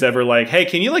one who's ever like, hey,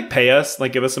 can you like pay us,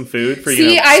 like give us some food for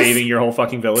saving your whole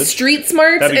fucking village? Street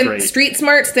smarts That'd be and great. street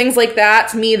smarts, things like that.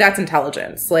 To me, that's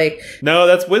intelligence. Like, no,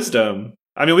 that's wisdom.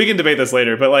 I mean, we can debate this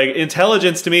later, but like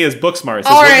intelligence to me is book smarts.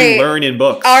 It's all what right, you learn in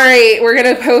books. All right, we're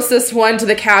gonna post this one to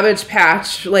the Cabbage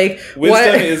Patch. Like,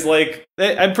 wisdom is like,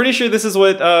 I'm pretty sure this is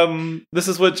what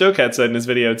Joe Cat said in his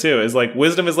video too. Is like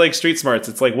wisdom is like street smarts.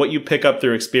 It's like what you pick up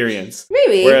through experience.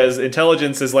 Maybe. Whereas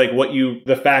intelligence is like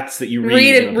the facts that you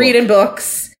read in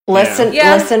books.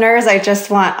 Listeners, I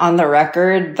just want on the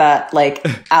record that like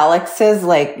Alex's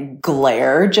like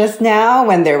glare just now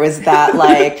when there was that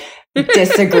like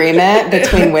disagreement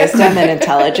between wisdom and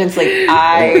intelligence, like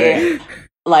I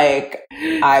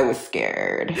was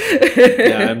scared.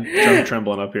 Yeah, I'm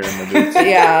trembling up here in my boots.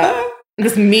 Yeah.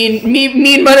 Just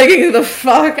mean mugging the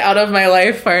fuck out of my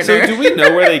life partner. So do we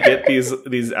know where they get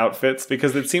these outfits?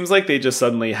 Because it seems like they just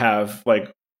suddenly have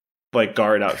like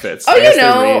guard outfits. Oh,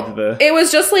 it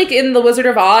was just like in The Wizard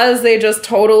of Oz, they just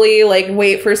totally like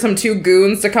wait for some two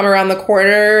goons to come around the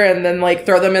corner and then like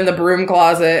throw them in the broom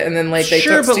closet and then like they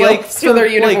steal their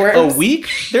uniforms. Like a week?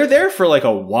 They're there for like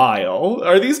a while.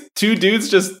 Are these two dudes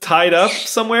just tied up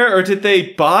somewhere, or did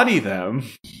they body them?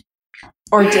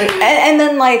 Or and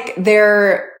then like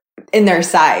they're in their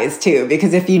size too,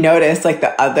 because if you notice, like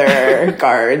the other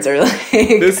guards are like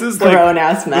grown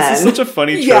ass men. This is such a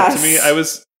funny trope to me.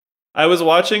 I was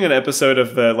watching an episode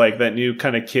of that new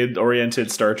kind of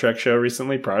kid-oriented Star Trek show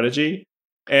recently, Prodigy,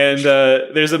 and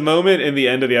there's a moment in the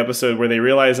end of the episode where they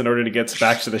realize in order to get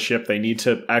back to the ship, they need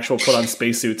to put on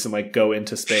spacesuits and like go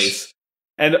into space.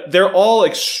 And they're all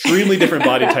extremely different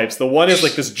body types. The one is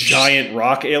like this giant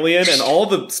rock alien, and all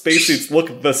the spacesuits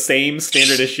look the same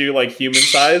standard issue, like human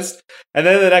sized. And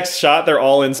then in the next shot, they're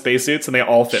all in spacesuits and they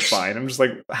all fit fine. I'm just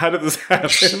like, how did this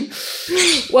happen?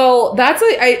 Well, that's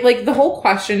like the whole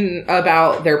question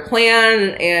about their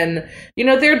plan, and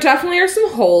there definitely are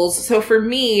some holes. So for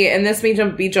me, and this may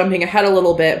be jumping ahead a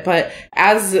little bit, but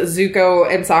as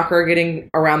Zuko and Sokka are getting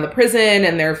around the prison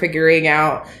and they're figuring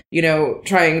out,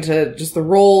 trying to just the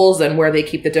roles and where they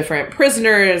keep the different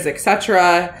prisoners,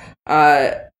 etc.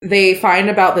 They find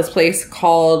about this place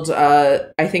called,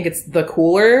 I think it's The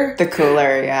Cooler. The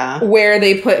Cooler, yeah. Where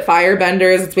they put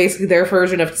firebenders. It's basically their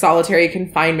version of solitary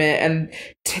confinement. And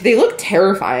they look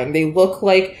terrifying. They look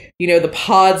like, the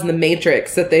pods in the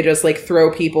Matrix that they just like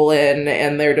throw people in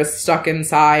and they're just stuck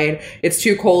inside. It's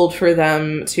too cold for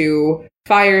them to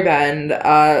firebend.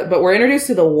 But we're introduced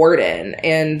to the Warden.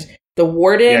 And the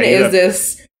Warden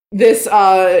is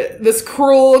this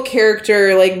cruel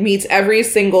character, like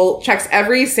checks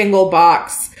every single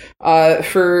box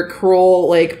for cruel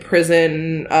like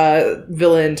prison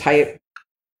villain type.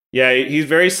 Yeah, he's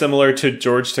very similar to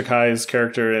George Takei's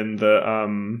character in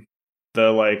the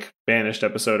like Banished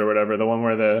episode or whatever, the one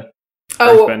where the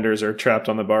Earthbenders are trapped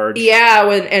on the barge. Yeah,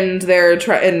 and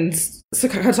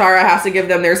Katara has to give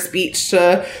them their speech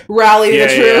to rally the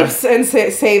troops and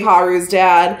save Haru's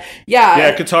dad.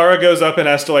 Yeah, Katara goes up and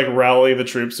has to like rally the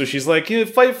troops. So she's like,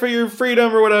 fight for your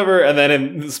freedom or whatever. And then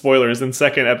in spoilers, in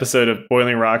second episode of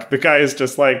Boiling Rock, the guy is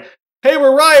just like, hey,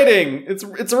 we're rioting! It's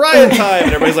riot time!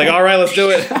 And everybody's like, all right, let's do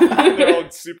it. They're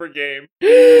all super game.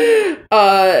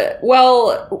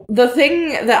 Well, the thing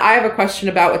that I have a question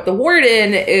about with the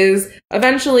Warden is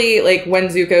eventually, like, when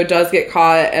Zuko does get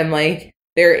caught and, like,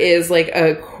 there is, like,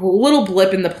 a little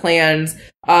blip in the plans,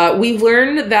 we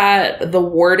learned that the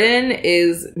Warden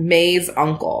is May's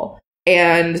uncle.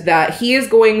 And that he is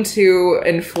going to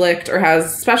inflict or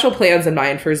has special plans in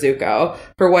mind for Zuko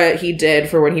for what he did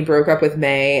for when he broke up with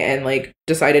May and like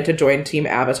decided to join Team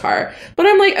Avatar. But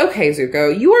I'm like, okay,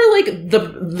 Zuko, you are like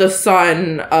the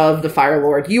son of the Fire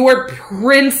Lord. You are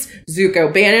Prince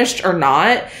Zuko, banished or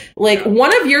not. Like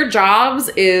one of your jobs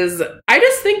is, I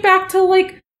just think back to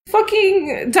like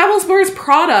fucking Devil's Wears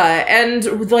Prada,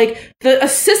 and like the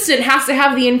assistant has to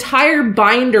have the entire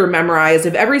binder memorized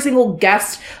of every single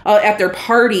guest at their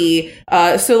party,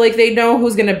 so like they know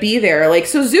who's gonna be there. Like,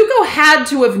 so Zuko had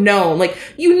to have known, like,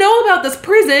 about this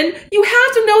prison, you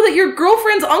have to know that your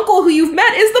girlfriend's uncle who you've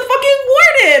met is the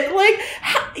fucking Warden. Like,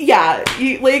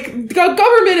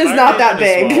 government is not that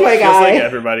big, my guy. Feels like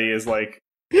everybody is like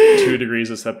 2 degrees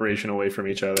of separation away from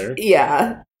each other.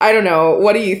 Yeah. I don't know.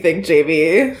 What do you think,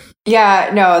 JB?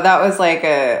 Yeah, no, that was like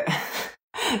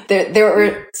there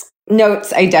were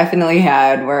notes I definitely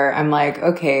had where I'm like,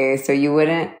 okay, so you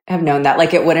wouldn't have known that.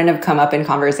 Like, it wouldn't have come up in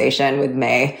conversation with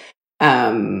May.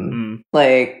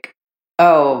 Like,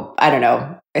 oh, I don't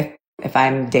know. If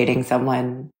I'm dating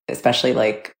someone, especially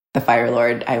like the Fire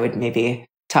Lord, I would maybe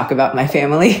talk about my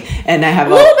family, and I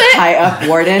have a high up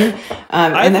warden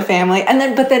in the family. And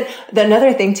then, but then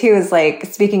another thing too is like,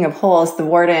 speaking of holes, the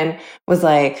warden was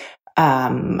like,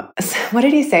 what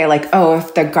did he say? Like, oh,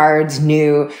 if the guards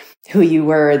knew who you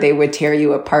were, they would tear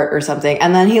you apart or something.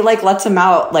 And then he like lets him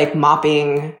out, like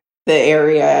mopping the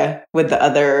area with the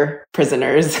other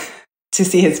prisoners to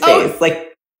see his face.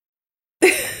 Like,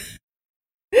 that's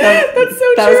so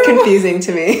true. That was confusing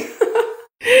to me.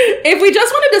 If we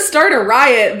just wanted to start a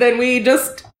riot, then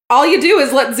all you do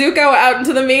is let Zuko out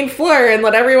into the main floor and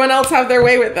let everyone else have their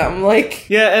way with them. Like,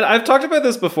 yeah, and I've talked about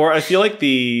this before. I feel like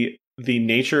the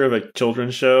nature of a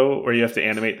children's show where you have to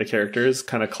animate the characters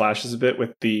kind of clashes a bit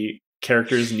with the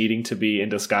characters needing to be in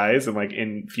disguise and like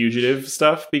in fugitive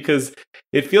stuff, because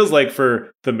it feels like for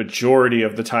the majority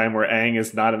of the time where Aang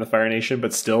is not in the Fire Nation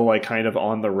but still like kind of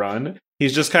on the run,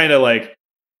 he's just kind of like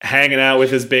hanging out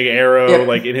with his big arrow,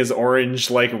 like in his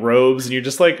orange like robes, and you're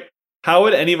just like, how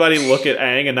would anybody look at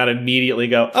Aang and not immediately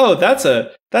go, oh, that's an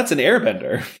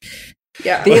airbender?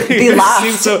 Yeah, the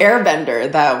last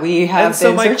airbender that we have. And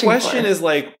so my question is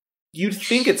like, you'd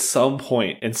think at some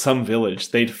point in some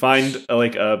village they'd find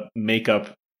like a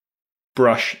makeup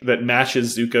brush that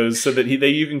matches Zuko's, so that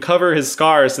you can cover his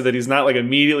scars so that he's not like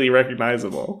immediately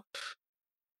recognizable.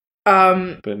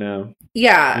 But no.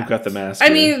 Yeah. You've got the mask. I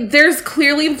mean, there's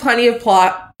clearly plenty of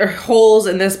plot or holes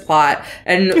in this plot.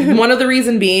 And one of the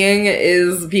reason being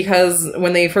is because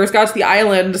when they first got to the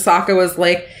island, Sokka was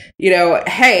like, you know,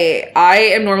 hey, I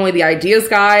am normally the ideas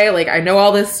guy. Like, I know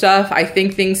all this stuff. I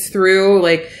think things through,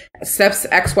 like, steps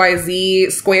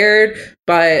XYZ squared.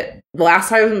 But the last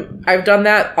time I've done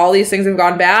that, all these things have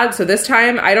gone bad. So this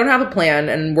time I don't have a plan,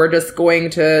 and we're just going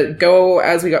to go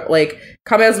as we go, like,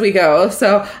 come as we go.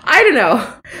 So I don't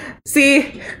know.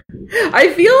 See,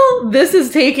 I feel this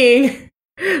is taking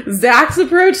Zach's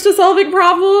approach to solving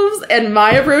problems and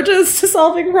my approaches to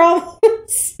solving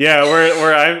problems. Yeah,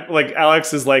 where I'm like,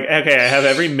 Alex is like, okay, I have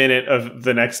every minute of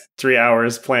the next 3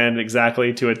 hours planned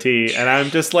exactly to a T, and I'm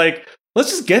just like, let's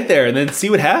just get there and then see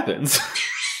what happens.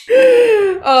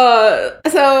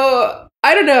 So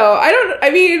I don't know. I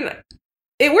mean,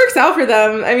 it works out for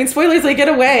them. I mean, spoilers, they get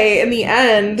away in the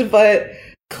end, but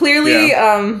clearly,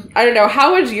 I don't know.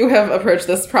 How would you have approached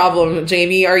this problem,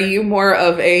 Jamie? Are you more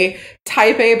of a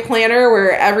type A planner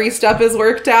where every step is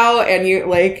worked out and you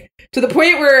like to the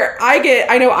point where I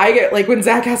get like when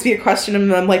Zach asks me a question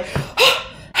and I'm like, oh,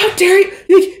 how dare you?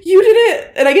 Like, you did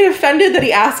it. And I get offended that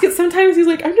he asks it sometimes. He's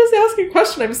like, I'm just asking a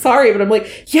question. I'm sorry. But I'm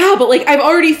like, yeah, but like, I've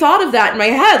already thought of that in my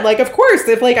head. Like, of course,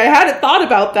 if like I hadn't thought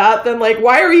about that, then like,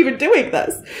 why are we even doing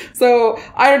this? So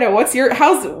I don't know.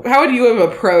 How would you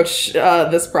have approached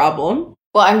this problem?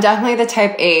 Well, I'm definitely the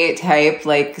type A type,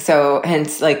 like, so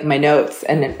hence like my notes.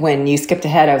 And when you skipped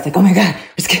ahead, I was like, oh my God,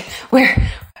 we're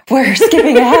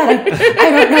skipping ahead. I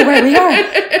don't know where we are.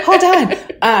 Hold on.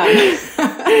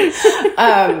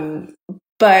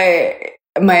 But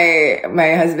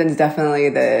my husband's definitely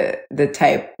the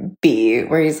type B,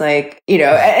 where he's like, you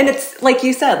know, and it's like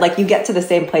you said, like you get to the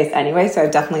same place anyway. So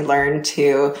I've definitely learned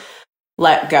to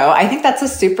let go. I think that's a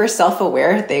super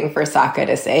self-aware thing for Sokka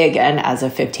to say again as a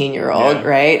 15-year-old,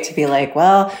 right? To be like,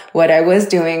 well, what I was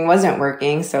doing wasn't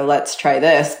working, so let's try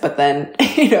this. But then,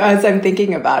 you know, as I'm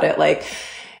thinking about it, like,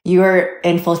 you are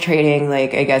infiltrating,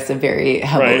 like, I guess, a very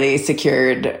heavily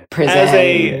secured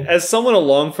prison. As someone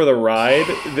along for the ride,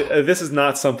 this is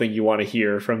not something you want to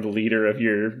hear from the leader of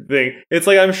your thing. It's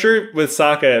like, I'm sure with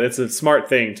Sokka, it's a smart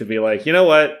thing to be like, you know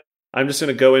what? I'm just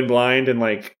going to go in blind and,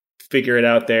 like, figure it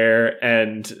out there,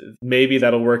 and maybe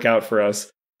that'll work out for us.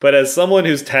 But as someone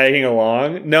who's tagging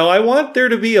along, no, I want there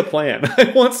to be a plan.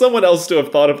 I want someone else to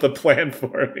have thought of the plan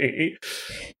for me.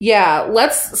 Yeah,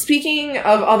 speaking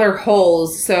of other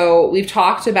holes, so we've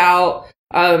talked about,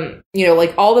 you know,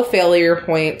 like all the failure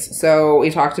points. So we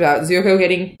talked about Zuko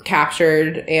getting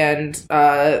captured and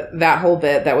that whole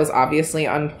bit that was obviously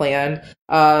unplanned.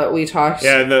 We talked...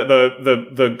 Yeah, and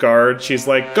the guard, she's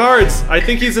like, guards, I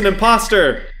think he's an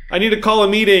imposter. I need to call a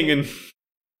meeting, and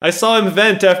I saw him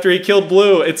vent after he killed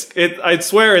Blue. I'd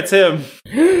swear it's him.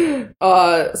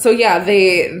 So yeah,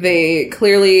 they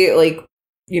clearly, like,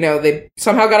 you know, they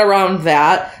somehow got around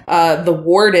that. The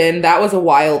warden, that was a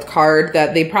wild card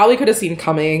that they probably could have seen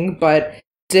coming, but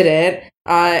didn't.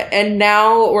 And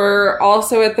now we're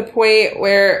also at the point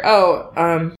where,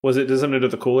 was it something to do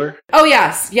with the cooler? Oh,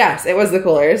 yes, it was the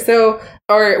cooler. So,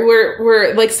 or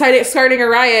we're like starting a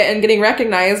riot and getting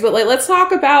recognized, but like, let's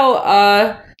talk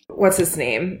about, what's his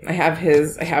name? I have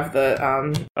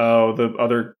the, the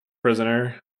other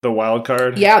prisoner, the wild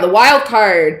card. Yeah, the wild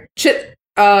card.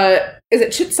 is it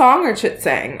Chitsang or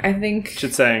Chitsang? I think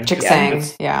Chitsang.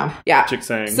 Chitsang, yeah.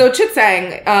 Chitsang. So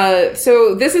Chitsang,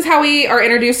 so this is how we are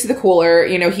introduced to the Cooler.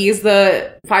 You know, he's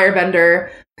the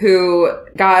firebender who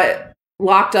got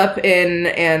locked up in,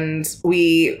 and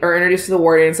we are introduced to the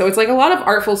Warden. So it's like a lot of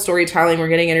artful storytelling. We're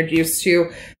getting introduced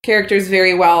to characters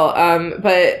very well.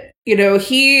 But you know,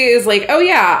 he is like, oh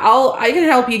yeah, I can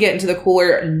help you get into the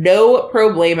Cooler, no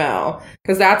problemo,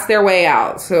 because that's their way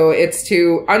out. So it's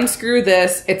to unscrew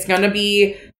this. It's gonna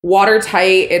be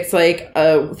watertight. It's like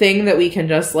a thing that we can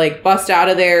just like bust out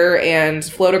of there and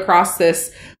float across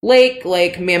this lake,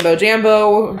 like Mambo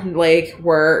Jambo, like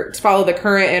we're follow the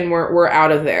current and we're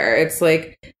out of there. It's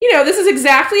like, you know, this is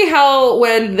exactly how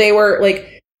when they were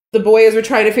like, the boys were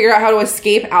trying to figure out how to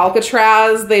escape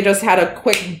Alcatraz. They just had a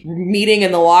quick meeting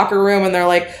in the locker room, and they're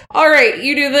like, "All right,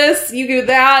 you do this, you do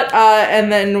that, and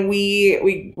then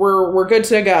we're good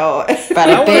to go."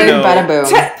 Bada bing, bada boom.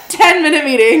 10-minute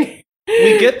meeting.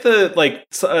 We get the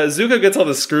Zuko gets all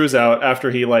the screws out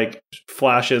after he like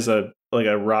flashes a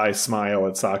wry smile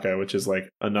at Sokka, which is like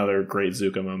another great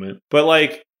Zuko moment. But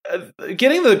like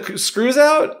getting the screws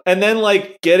out and then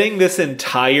like getting this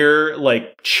entire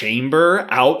like chamber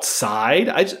outside.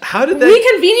 How did that?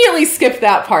 We conveniently skipped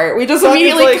that part. We just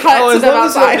immediately cut to them outside. As long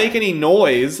as don't make any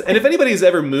noise. And if anybody's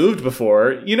ever moved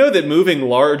before, you know that moving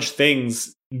large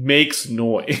things makes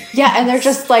noise. Yeah, and they're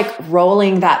just like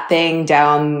rolling that thing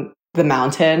down the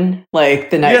mountain like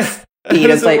the next beat. How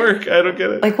does it like work? I don't get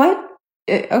it. Like what?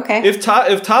 Okay. If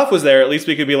Toph was there, at least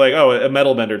we could be like, oh, a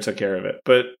metal bender took care of it.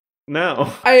 But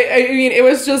no. I mean, it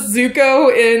was just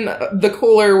Zuko in the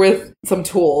Cooler with some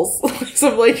tools.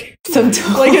 some tools. Like,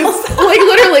 it's, like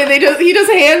literally, he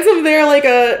just hands him there like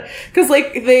because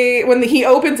like when he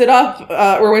opens it up,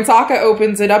 or when Sokka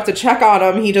opens it up to check on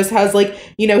him, he just has like,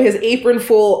 you know, his apron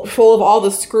full of all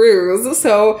the screws.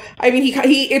 So, I mean,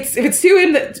 if it's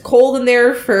too cold in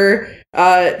there for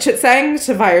Chitsang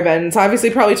to firebend, it's obviously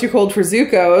probably too cold for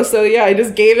Zuko. So yeah, I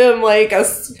just gave him like a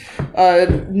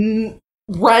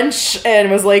wrench and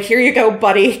was like, here you go,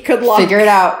 buddy, good luck, figure it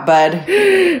out, bud.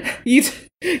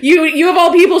 You of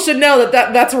all people should know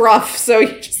that's rough, so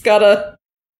you just gotta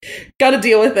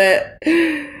deal with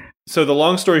it. So the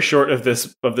long story short of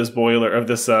this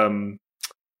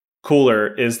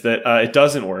Cooler is that it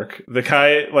doesn't work. The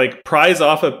guy pries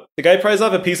off a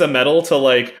piece of metal to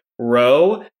like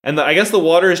row, and I guess the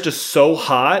water is just so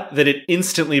hot that it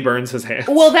instantly burns his hands.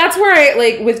 Well, that's where I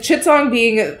like with Chitsang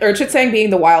being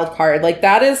the wild card. Like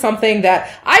that is something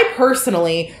that I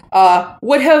personally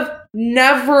would have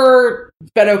never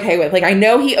been okay with. Like I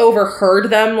know he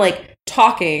overheard them like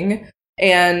talking,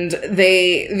 and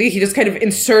he just kind of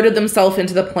inserted themselves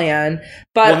into the plan.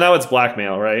 But well, now it's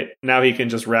blackmail, right? Now he can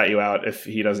just rat you out if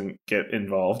he doesn't get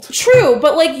involved. True,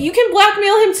 but like you can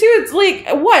blackmail him too. It's like,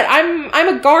 what?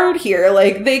 I'm a guard here.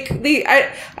 Like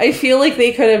I feel like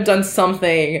they could have done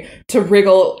something to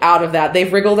wriggle out of that.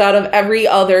 They've wriggled out of every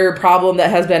other problem that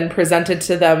has been presented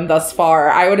to them thus far.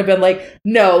 I would have been like,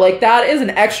 no, like that is an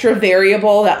extra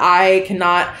variable that I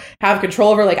cannot have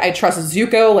control over. Like I trust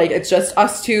Zuko. Like it's just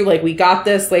us two. Like we got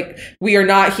this. Like we are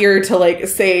not here to like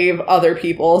save other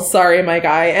people. Sorry, my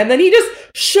guy. And then he just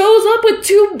shows up with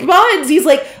two buds. He's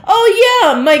like, oh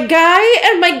yeah, my guy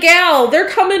and my gal, they're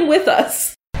coming with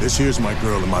us. This here's my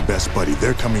girl and my best buddy.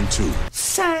 They're coming too.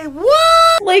 Say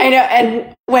what? Like I know,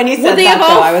 and when you said that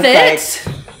though, I was like,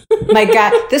 my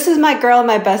God, this is my girl and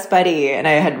my best buddy. And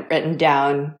I had written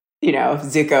down, you know,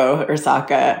 Zuko or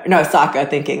Sokka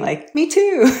thinking like, me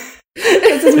too.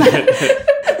 This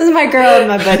is my girl and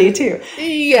my buddy too.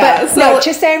 Yeah. But no,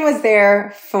 Chitsang was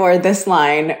there for this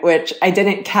line, which I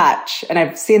didn't catch. And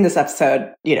I've seen this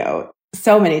episode, you know,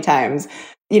 so many times.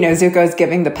 You know, Zuko's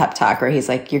giving the pep talk where he's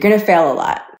like, you're going to fail a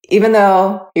lot. Even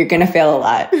though you're going to fail a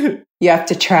lot, you have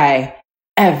to try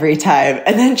every time.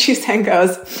 And then Chitsang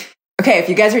goes, okay, if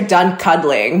you guys are done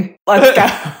cuddling, let's go.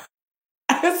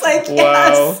 I was like,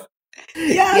 yes. Wow.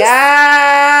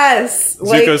 Yes.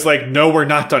 Zuko's like, no, we're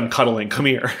not done cuddling. Come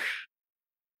here.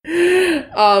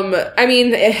 I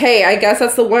mean, hey, I guess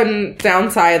that's the one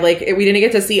downside. Like, we didn't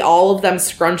get to see all of them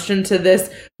scrunched into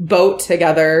this boat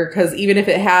together, because even if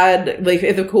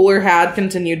if the Cooler had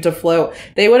continued to float,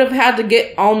 they would have had to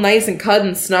get all nice and cut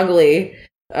and snuggly,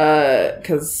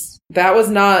 because that was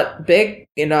not big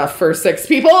enough for 6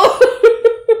 people.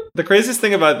 The craziest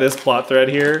thing about this plot thread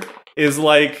here is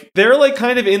like they're like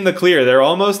kind of in the clear. They're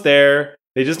almost there.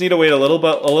 They just need to wait a little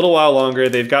while longer.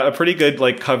 They've got a pretty good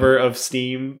like cover of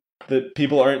steam that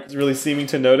people aren't really seeming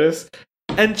to notice.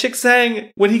 And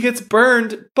Chitsang, when he gets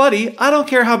burned, buddy, I don't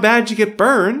care how bad you get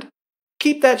burned.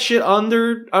 Keep that shit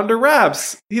under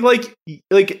wraps. He like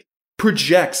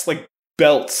projects like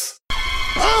belts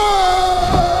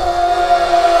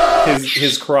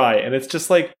his cry, and it's just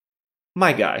like,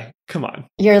 my guy, come on.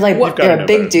 You're like, you're a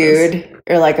big dude.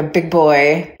 You're like a big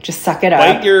boy. Just suck it up.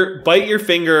 Bite your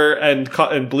finger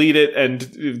and bleed it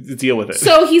and deal with it.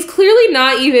 So he's clearly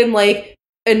not even like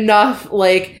enough.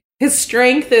 Like his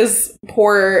strength is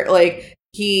poor. Like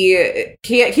he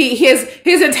can't.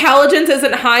 His intelligence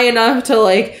isn't high enough to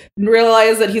like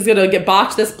realize that he's gonna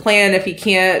botch this plan if he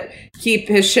can't keep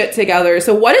his shit together.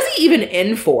 So what is he even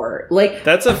in for? Like,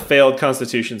 that's a failed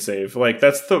Constitution save. Like,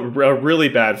 that's a really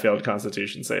bad failed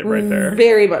Constitution save right there.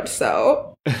 Very much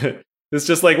so. It's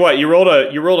just like, what, you rolled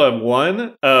a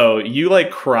 1? Oh, you like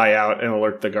cry out and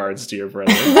alert the guards to your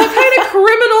brother. What kind of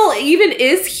criminal even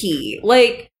is he?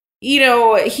 Like, you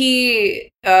know,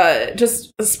 he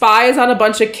just spies on a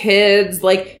bunch of kids.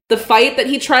 Like, the fight that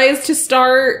he tries to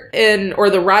start or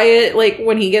the riot, like,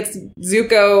 when he gets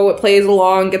Zuko, plays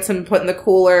along, gets him put in the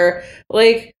cooler.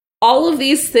 Like, all of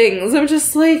these things, I'm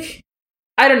just like,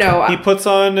 I don't know. He puts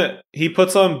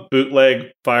on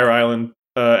bootleg Fire Island,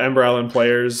 Ember Island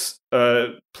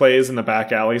plays in the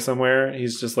back alley somewhere.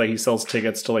 He's just like, he sells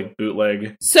tickets to like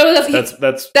bootleg. So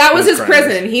that was his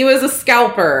prison. He was a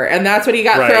scalper, and that's what he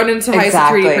got thrown into high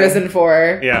security prison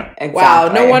for. Yeah. Exactly. Wow.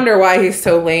 No wonder why he's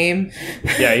so lame.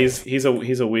 Yeah, he's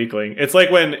a weakling. It's like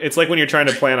when you're trying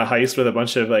to plan a heist with a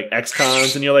bunch of like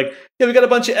ex-cons, and you're like, yeah, we got a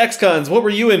bunch of ex-cons. What were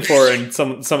you in for? And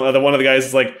some other one of the guys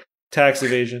is like, tax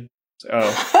evasion.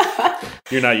 Oh,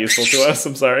 you're not useful to us.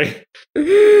 I'm sorry.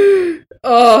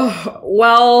 Oh,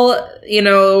 well, you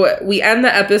know, we end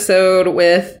the episode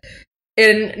with,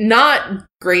 in not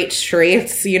great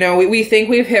straits, you know, we think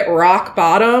we've hit rock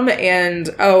bottom, and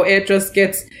it just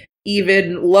gets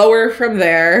even lower from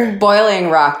there. Boiling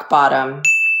rock bottom.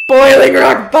 Boiling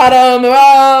rock bottom.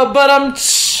 Oh, but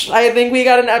I think we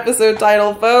got an episode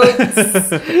title, folks.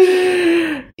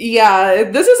 Yeah,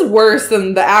 this is worse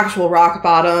than the actual rock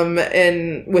bottom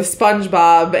with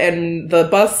SpongeBob, and the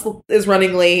bus is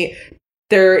running late.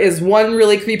 There is one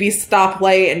really creepy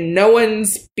stoplight, and no one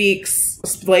speaks,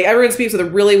 like, everyone speaks with a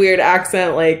really weird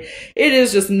accent. Like, it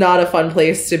is just not a fun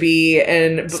place to be.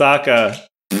 And Sokka,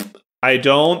 I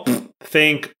don't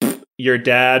think your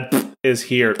dad is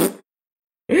here.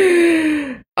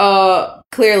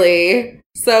 Clearly.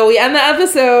 So we end the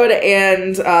episode,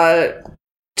 and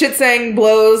Chitsang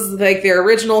blows like their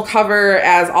original cover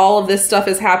as all of this stuff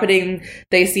is happening.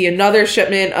 They see another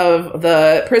shipment of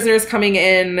the prisoners coming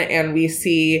in, and we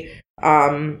see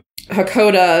Hakoda,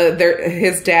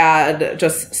 his dad,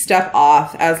 just step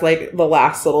off as like the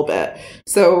last little bit.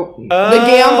 So the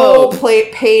gamble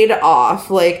paid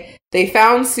off. Like, they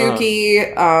found Suki.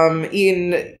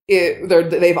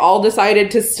 They've all decided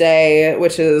to stay,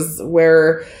 which is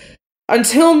where.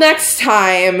 Until next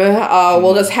time,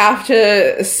 we'll just have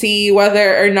to see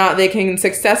whether or not they can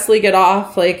successfully get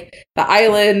off like the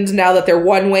island now that they're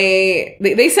one way.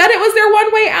 They said it was their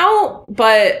one way out,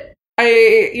 but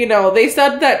they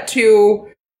said that too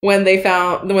when they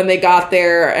got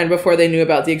there and before they knew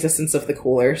about the existence of the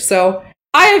cooler. So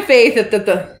I have faith that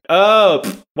the Oh,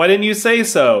 why didn't you say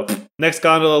so? Next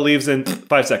gondola leaves in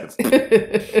 5 seconds.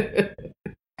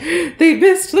 They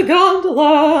missed the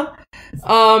gondola.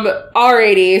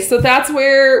 Alrighty, so that's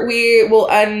where we will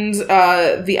end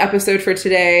the episode for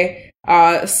today.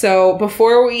 So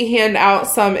before we hand out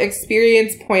some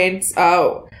experience points,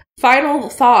 final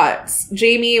thoughts.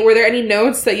 Jamie, were there any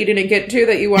notes that you didn't get to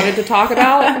that you wanted to talk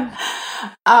about?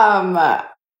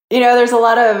 There's a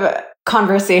lot of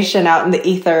conversation out in the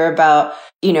ether about,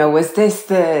 was this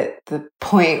the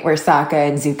point where Sokka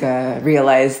and Zuko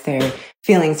realized their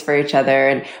feelings for each other?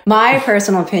 And my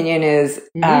personal opinion is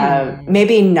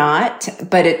maybe not,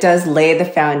 but it does lay the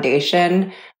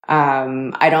foundation.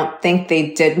 I don't think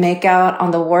they did make out on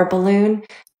the war balloon,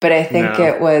 but I think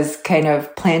it was kind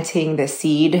of planting the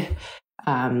seed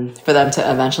for them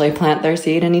to eventually plant their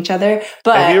seed in each other.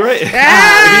 But if you read the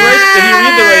right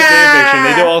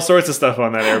fanfiction, they do all sorts of stuff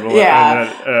on that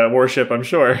that warship, I'm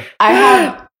sure. I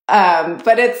have.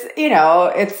 But it's,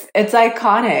 it's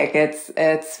iconic.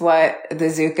 It's what the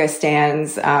Zuko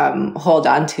stands, hold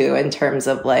on to in terms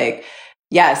of like,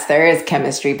 yes, there is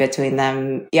chemistry between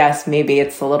them. Yes, maybe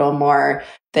it's a little more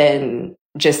than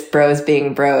just bros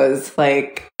being bros.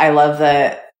 Like, I love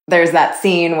that there's that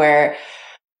scene where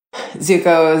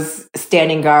Zuko's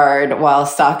standing guard while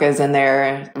Sokka's in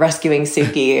there rescuing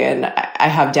Suki. And I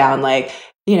have down like,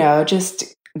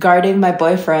 just guarding my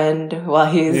boyfriend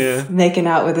while he's making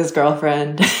out with his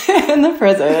girlfriend in the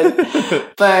prison.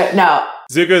 But no.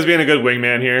 Zuko's being a good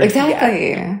wingman here.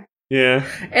 Exactly. Yeah.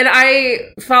 And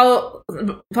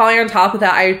following on top of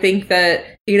that, I think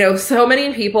that, so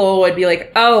many people would be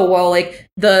like, oh, well, like,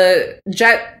 the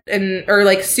Jet or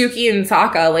like Suki and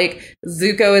Sokka, like,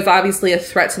 Zuko is obviously a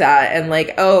threat to that, and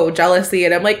like, oh, jealousy.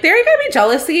 And I'm like, there ain't gonna be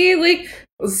jealousy. Like,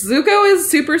 Zuko is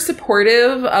super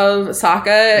supportive of Sokka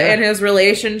and his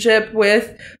relationship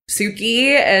with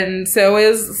Suki, and so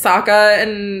is Sokka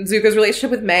and Zuko's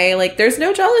relationship with Mai. Like, there's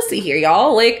no jealousy here,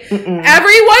 y'all. Like,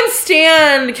 everyone's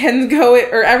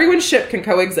everyone's ship can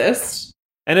coexist.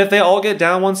 And if they all get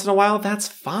down once in a while, that's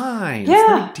fine.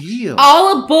 Yeah. It's no deal.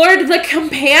 All aboard the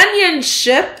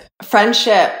companionship.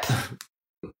 Friendship.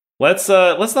 Let's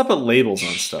not put labels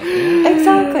on stuff.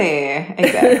 Exactly.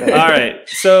 All right.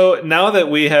 So now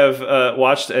that we have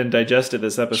watched and digested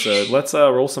this episode, let's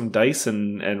roll some dice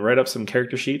and write up some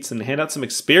character sheets and hand out some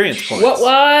experience points.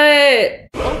 What?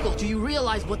 Uncle, do you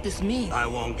realize what this means? I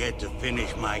won't get to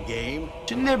finish my game.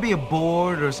 Shouldn't there be a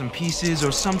board or some pieces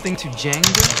or something to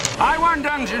Jenga? I won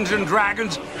Dungeons and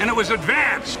Dragons, and it was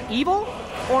advanced. Evil?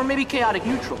 Or maybe chaotic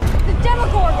neutral? The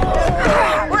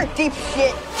Demogorgon! We're in deep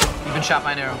shit. You've been shot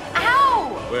by an arrow.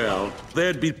 Ow! Well,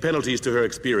 there'd be penalties to her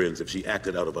experience if she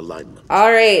acted out of alignment.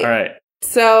 All right. All right.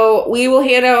 So we will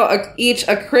hand out each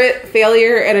a crit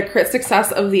failure and a crit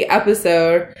success of the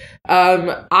episode.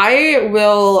 I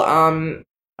will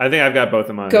I think I've got both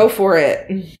of mine. Go for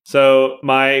it. So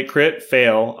my crit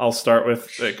fail, I'll start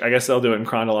with, I guess I'll do it in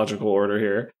chronological order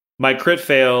here. My crit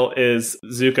fail is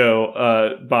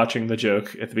Zuko botching the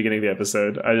joke at the beginning of the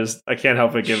episode. I can't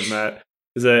help but give him that.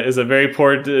 Is a very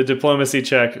poor diplomacy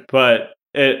check, but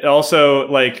it also,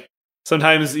 like,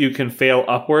 sometimes you can fail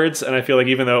upwards, and I feel like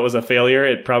even though it was a failure,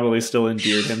 it probably still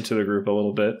endeared him to the group a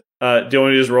little bit. Do you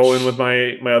want me to just roll in with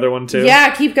my other one too?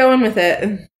 Yeah, keep going with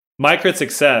it. My crit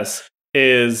success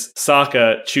is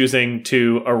Sokka choosing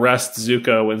to arrest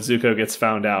Zuko when Zuko gets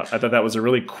found out. I thought that was a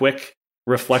really quick,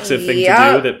 reflexive thing to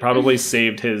do that probably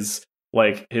saved his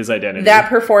identity. That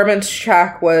performance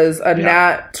check was a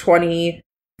nat 20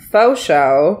 faux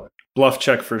show. Bluff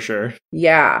check for sure.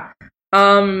 Yeah.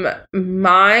 My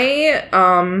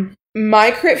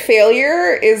crit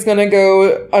failure is gonna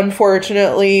go,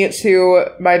 unfortunately, to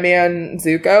my man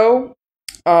Zuko.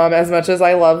 As much as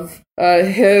I love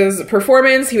his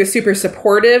performance, he was super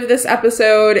supportive this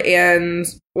episode and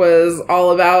was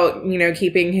all about,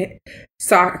 keeping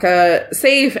Sokka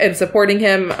safe and supporting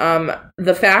him.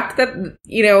 The fact that,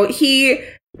 he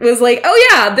was like, oh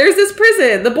yeah, there's this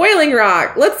prison, the Boiling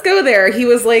Rock, let's go there. He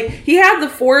was like, he had the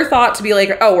forethought to be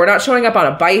like, oh, we're not showing up on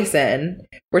a bison,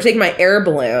 we're taking my air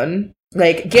balloon,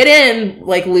 like, get in,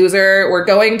 like, loser, we're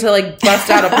going to, like, bust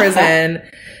out of prison.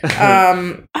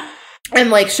 And,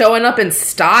 like, showing up in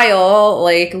style,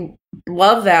 like,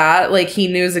 love that. Like, he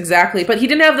knew exactly, but he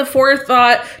didn't have the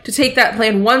forethought to take that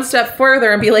plan one step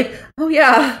further and be like, oh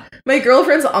yeah, my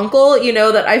girlfriend's uncle,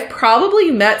 that I've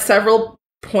probably met several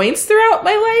points throughout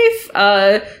my life,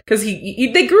 because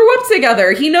they grew up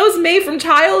together. He knows Mai from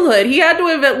childhood. He had to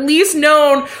have at least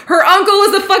known her uncle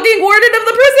was the fucking warden of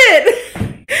the prison.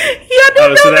 He had to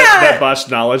have known that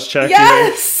botched knowledge check.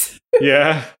 Yes.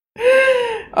 Yeah.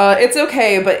 It's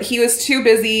okay, but he was too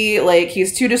busy, like,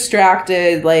 he's too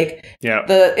distracted, like, yeah.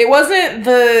 It wasn't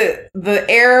the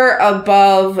air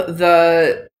above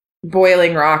the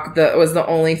Boiling Rock that was the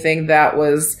only thing that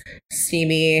was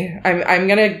steamy. I'm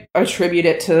gonna attribute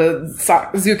it to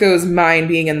Zuko's mind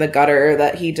being in the gutter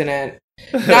that he didn't.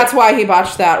 That's why he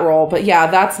botched that roll. But yeah,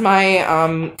 that's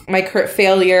my my crit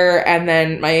failure, and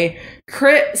then my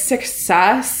crit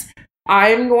success,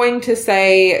 I'm going to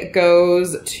say,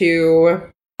 goes to...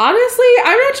 Honestly,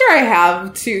 I'm not sure I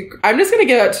have two. I'm just going to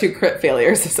give out 2 crit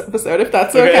failures this episode, if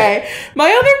that's okay. My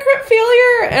other crit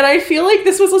failure, and I feel like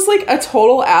this was just like a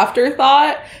total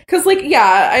afterthought, because, like,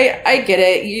 yeah, I get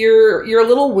it. You're a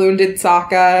little wounded,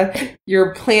 Sokka.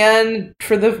 Your plan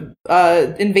for the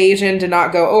invasion did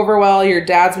not go over well. Your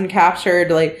dad's been captured.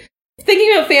 Like,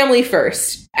 thinking of family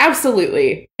first.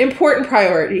 Absolutely. Important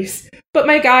priorities. But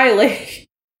my guy, like...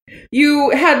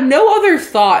 You had no other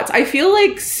thoughts. I feel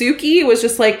like Suki was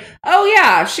just like, oh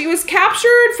yeah, she was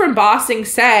captured from Ba Sing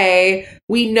Se.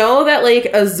 We know that,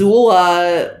 like,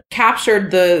 Azula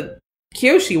captured the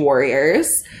Kyoshi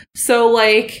warriors. So,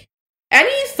 like,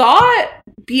 any thought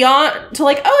beyond to,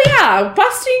 like, oh yeah,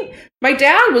 busting... My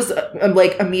dad was,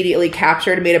 like, immediately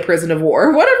captured and made a prison of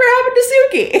war. Whatever happened to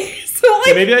Suki? So, like...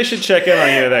 Yeah, maybe I should check in on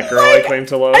you, that girl I claim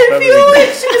to love. I feel like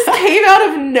she just came out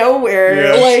of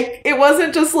nowhere. Yeah. Like, it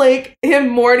wasn't just, like, him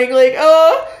mourning, like,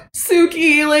 oh,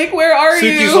 Suki, like, where are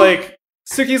you? Suki's like,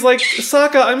 Suki's like,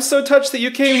 Sokka, I'm so touched that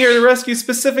you came here to rescue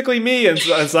specifically me. And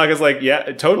Sokka's like, yeah,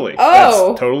 totally. Oh.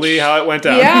 That's totally how it went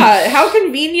down. Yeah, how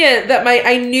convenient that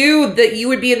I knew that you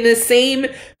would be in the same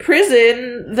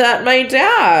prison that my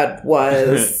dad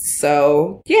was.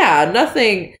 So, yeah,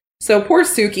 nothing. So poor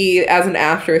Suki as an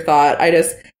afterthought.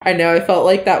 I know I felt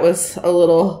like that was a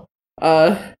little,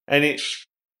 Any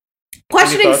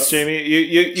questioning. thoughts, Jamie?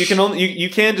 You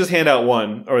can just hand out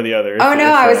one or the other. Oh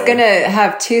no, I was gonna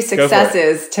have two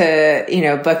successes to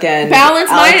bookend. Balance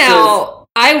mine out.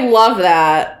 I love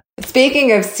that.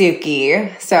 Speaking of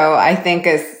Suki, so I think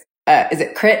is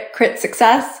it crit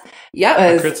success?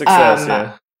 Yep, crit success.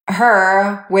 Yeah,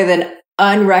 her with an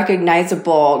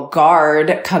unrecognizable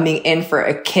guard coming in for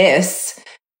a kiss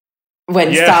when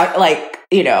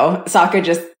Sokka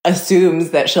just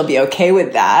assumes that she'll be okay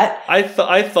with that. I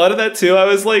thought of that too. I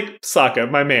was like, Sokka,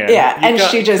 my man. Yeah,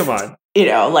 she just come on.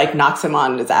 Knocks him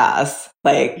on his ass.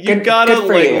 Like, you gotta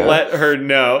let her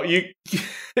know.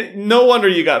 No wonder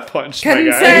you got punched, my guy.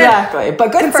 Exactly,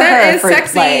 but good for her. For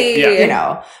sexy.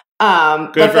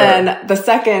 But then the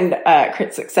second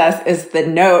crit success is the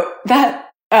note that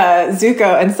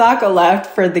Zuko and Sokka left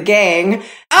for the gang to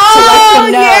let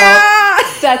them know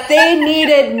that they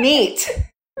needed meat.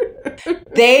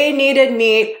 They needed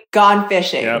meat, gone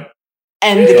fishing. Yep.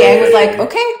 And the gang was like,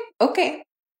 okay,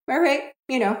 all right,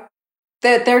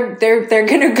 they're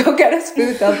gonna go get us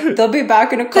food. They'll be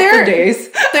back in a couple of days.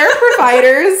 They're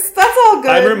providers. That's all good.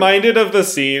 I'm reminded of the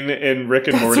scene in Rick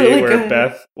and Morty really where good.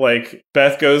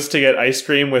 Beth goes to get ice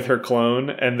cream with her clone,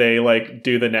 and they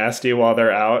do the nasty while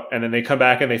they're out, and then they come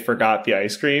back and they forgot the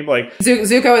ice cream.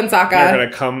 Zuko and Sokka. They're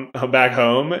gonna come back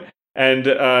home. And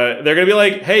they're gonna be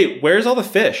like, "Hey, where's all the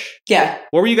fish? Yeah,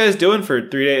 what were you guys doing for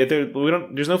 3 days?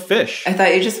 There's no fish." I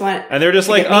thut you just went. And they're just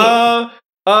like, they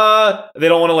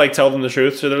don't want to tell them the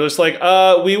truth, so they're just like,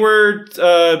 we were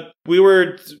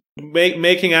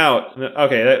making out.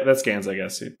 Okay, that's Gans, I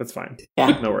guess. That's fine.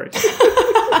 Yeah, no worries.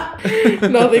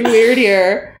 Nothing weird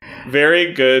here.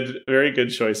 Very good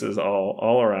choices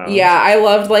all around. Yeah, I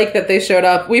loved that they showed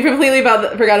up. We completely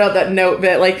forgot about that note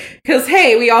bit, because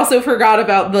hey, we also forgot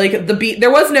about the B.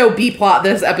 There was no B plot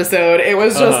this episode. It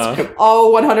was just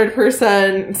all 100%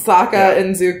 Sokka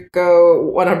and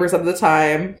Zuko 100% of the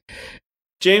time.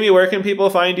 Jamie, where can people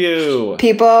find you?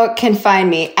 People can find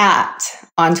me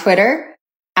on Twitter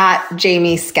at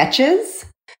Jamie Sketches,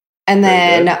 and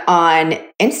then on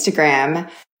Instagram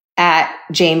at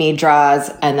Jamie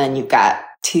Draws, and then you've got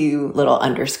 2 little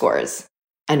underscores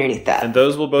underneath that. And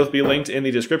those will both be linked in the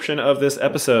description of this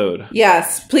episode.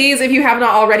 Yes, please, if you have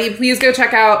not already, please go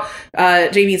check out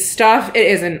Jamie's stuff. It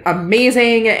is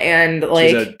amazing, and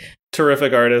she's a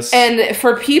terrific artist. And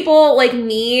for people like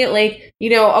me,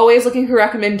 always looking for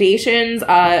recommendations,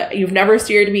 you've never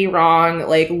steered me wrong.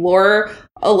 Lore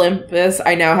Olympus,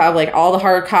 I now have all the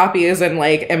hard copies and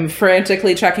am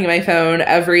frantically checking my phone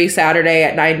every Saturday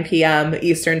at 9 p.m.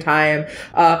 Eastern time.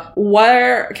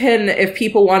 If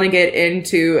people want to get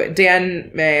into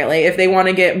Dan May, if they want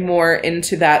to get more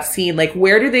into that scene,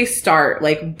 where do they start?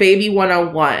 Baby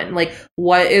 101,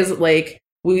 what is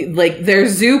their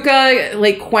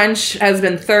Zuka, quench has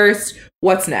been thirst.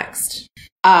 What's next?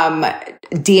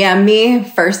 DM me,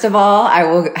 first of all. I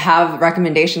will have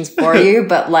recommendations for you,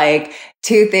 but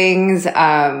 2 things.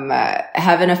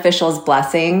 Heaven Official's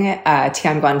Blessing,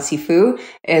 Tianguan Sifu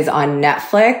is on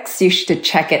Netflix. You should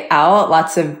check it out.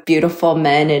 Lots of beautiful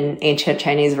men in ancient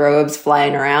Chinese robes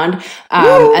flying around.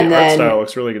 And then art style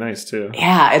looks really nice too.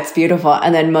 Yeah, it's beautiful.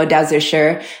 And then Mo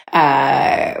Dazusher,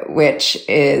 which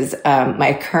is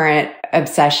my current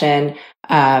obsession.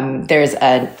 There's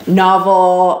a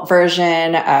novel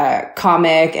version,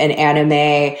 comic and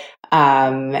anime,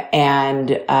 and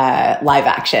live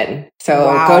action.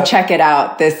 So go check it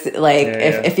out. This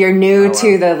if you're new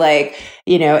to the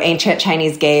ancient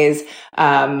Chinese gaze,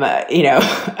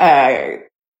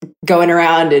 going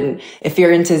around, and if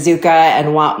you're into Zuka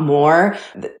and want more,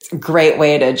 it's a great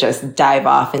way to just dive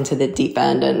off into the deep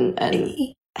end and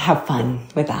have fun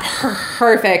with that.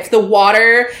 Perfect. The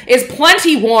water is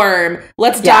plenty warm.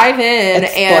 Let's dive in.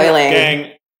 It's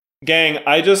boiling. Gang,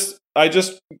 I just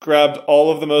grabbed all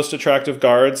of the most attractive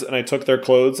guards and I took their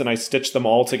clothes and I stitched them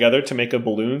all together to make a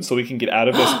balloon so we can get out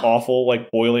of this awful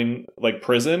boiling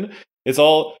prison. It's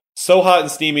all so hot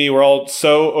and steamy. We're all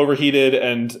so overheated,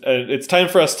 and it's time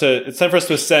for us to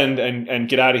ascend and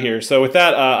get out of here. So with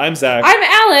that, I'm Zach. I'm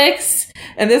Alex,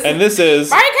 and this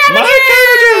is My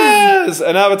Cabbages,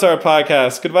 an Avatar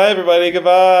podcast. Goodbye, everybody.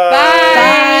 Goodbye.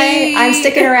 Bye. I'm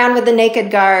sticking around with the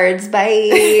naked guards. Bye.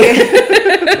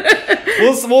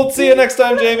 We'll see you next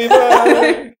time, Jamie.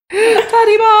 Bye.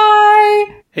 Taddy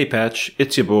bye. Hey Patch,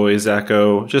 it's your boy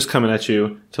Zacho, just coming at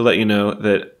you to let you know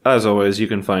that, as always, you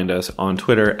can find us on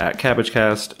Twitter at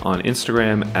CabbageCast, on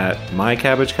Instagram at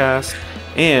MyCabbageCast,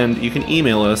 and you can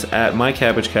email us at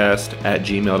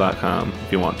mycabbagecast@gmail.com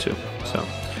if you want to. So,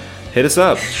 hit us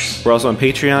up. We're also on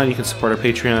Patreon. You can support our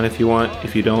Patreon if you want.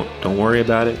 If you don't worry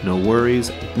about it. No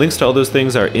worries. Links to all those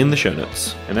things are in the show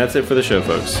notes. And that's it for the show,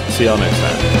 folks. See y'all next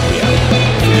time. We out.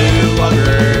 Two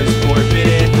lovers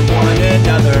forbidden from one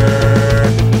another.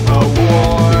 A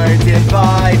war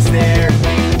divides their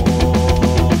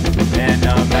people, and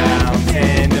a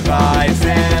mountain divides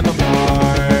them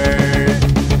apart.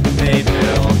 They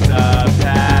built a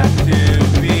path to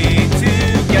be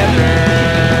together.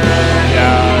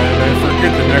 Yeah, and I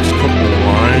forget the next couple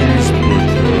lines, but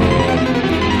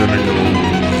then it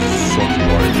goes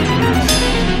something like this.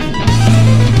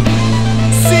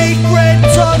 Secret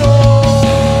tunnel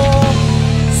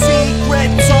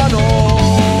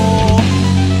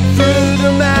through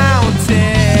the mountain.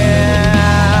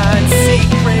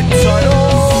 Secret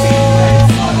tunnel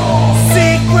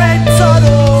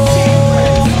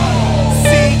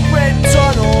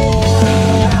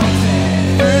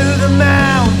through the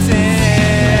mountain.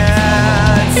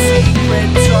 Secret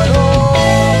tunnel.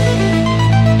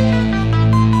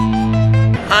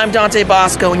 I'm Dante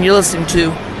Bosco, and you're listening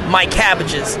to My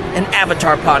Cabbages, an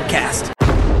Avatar podcast.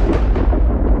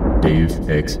 Dave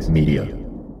X Media.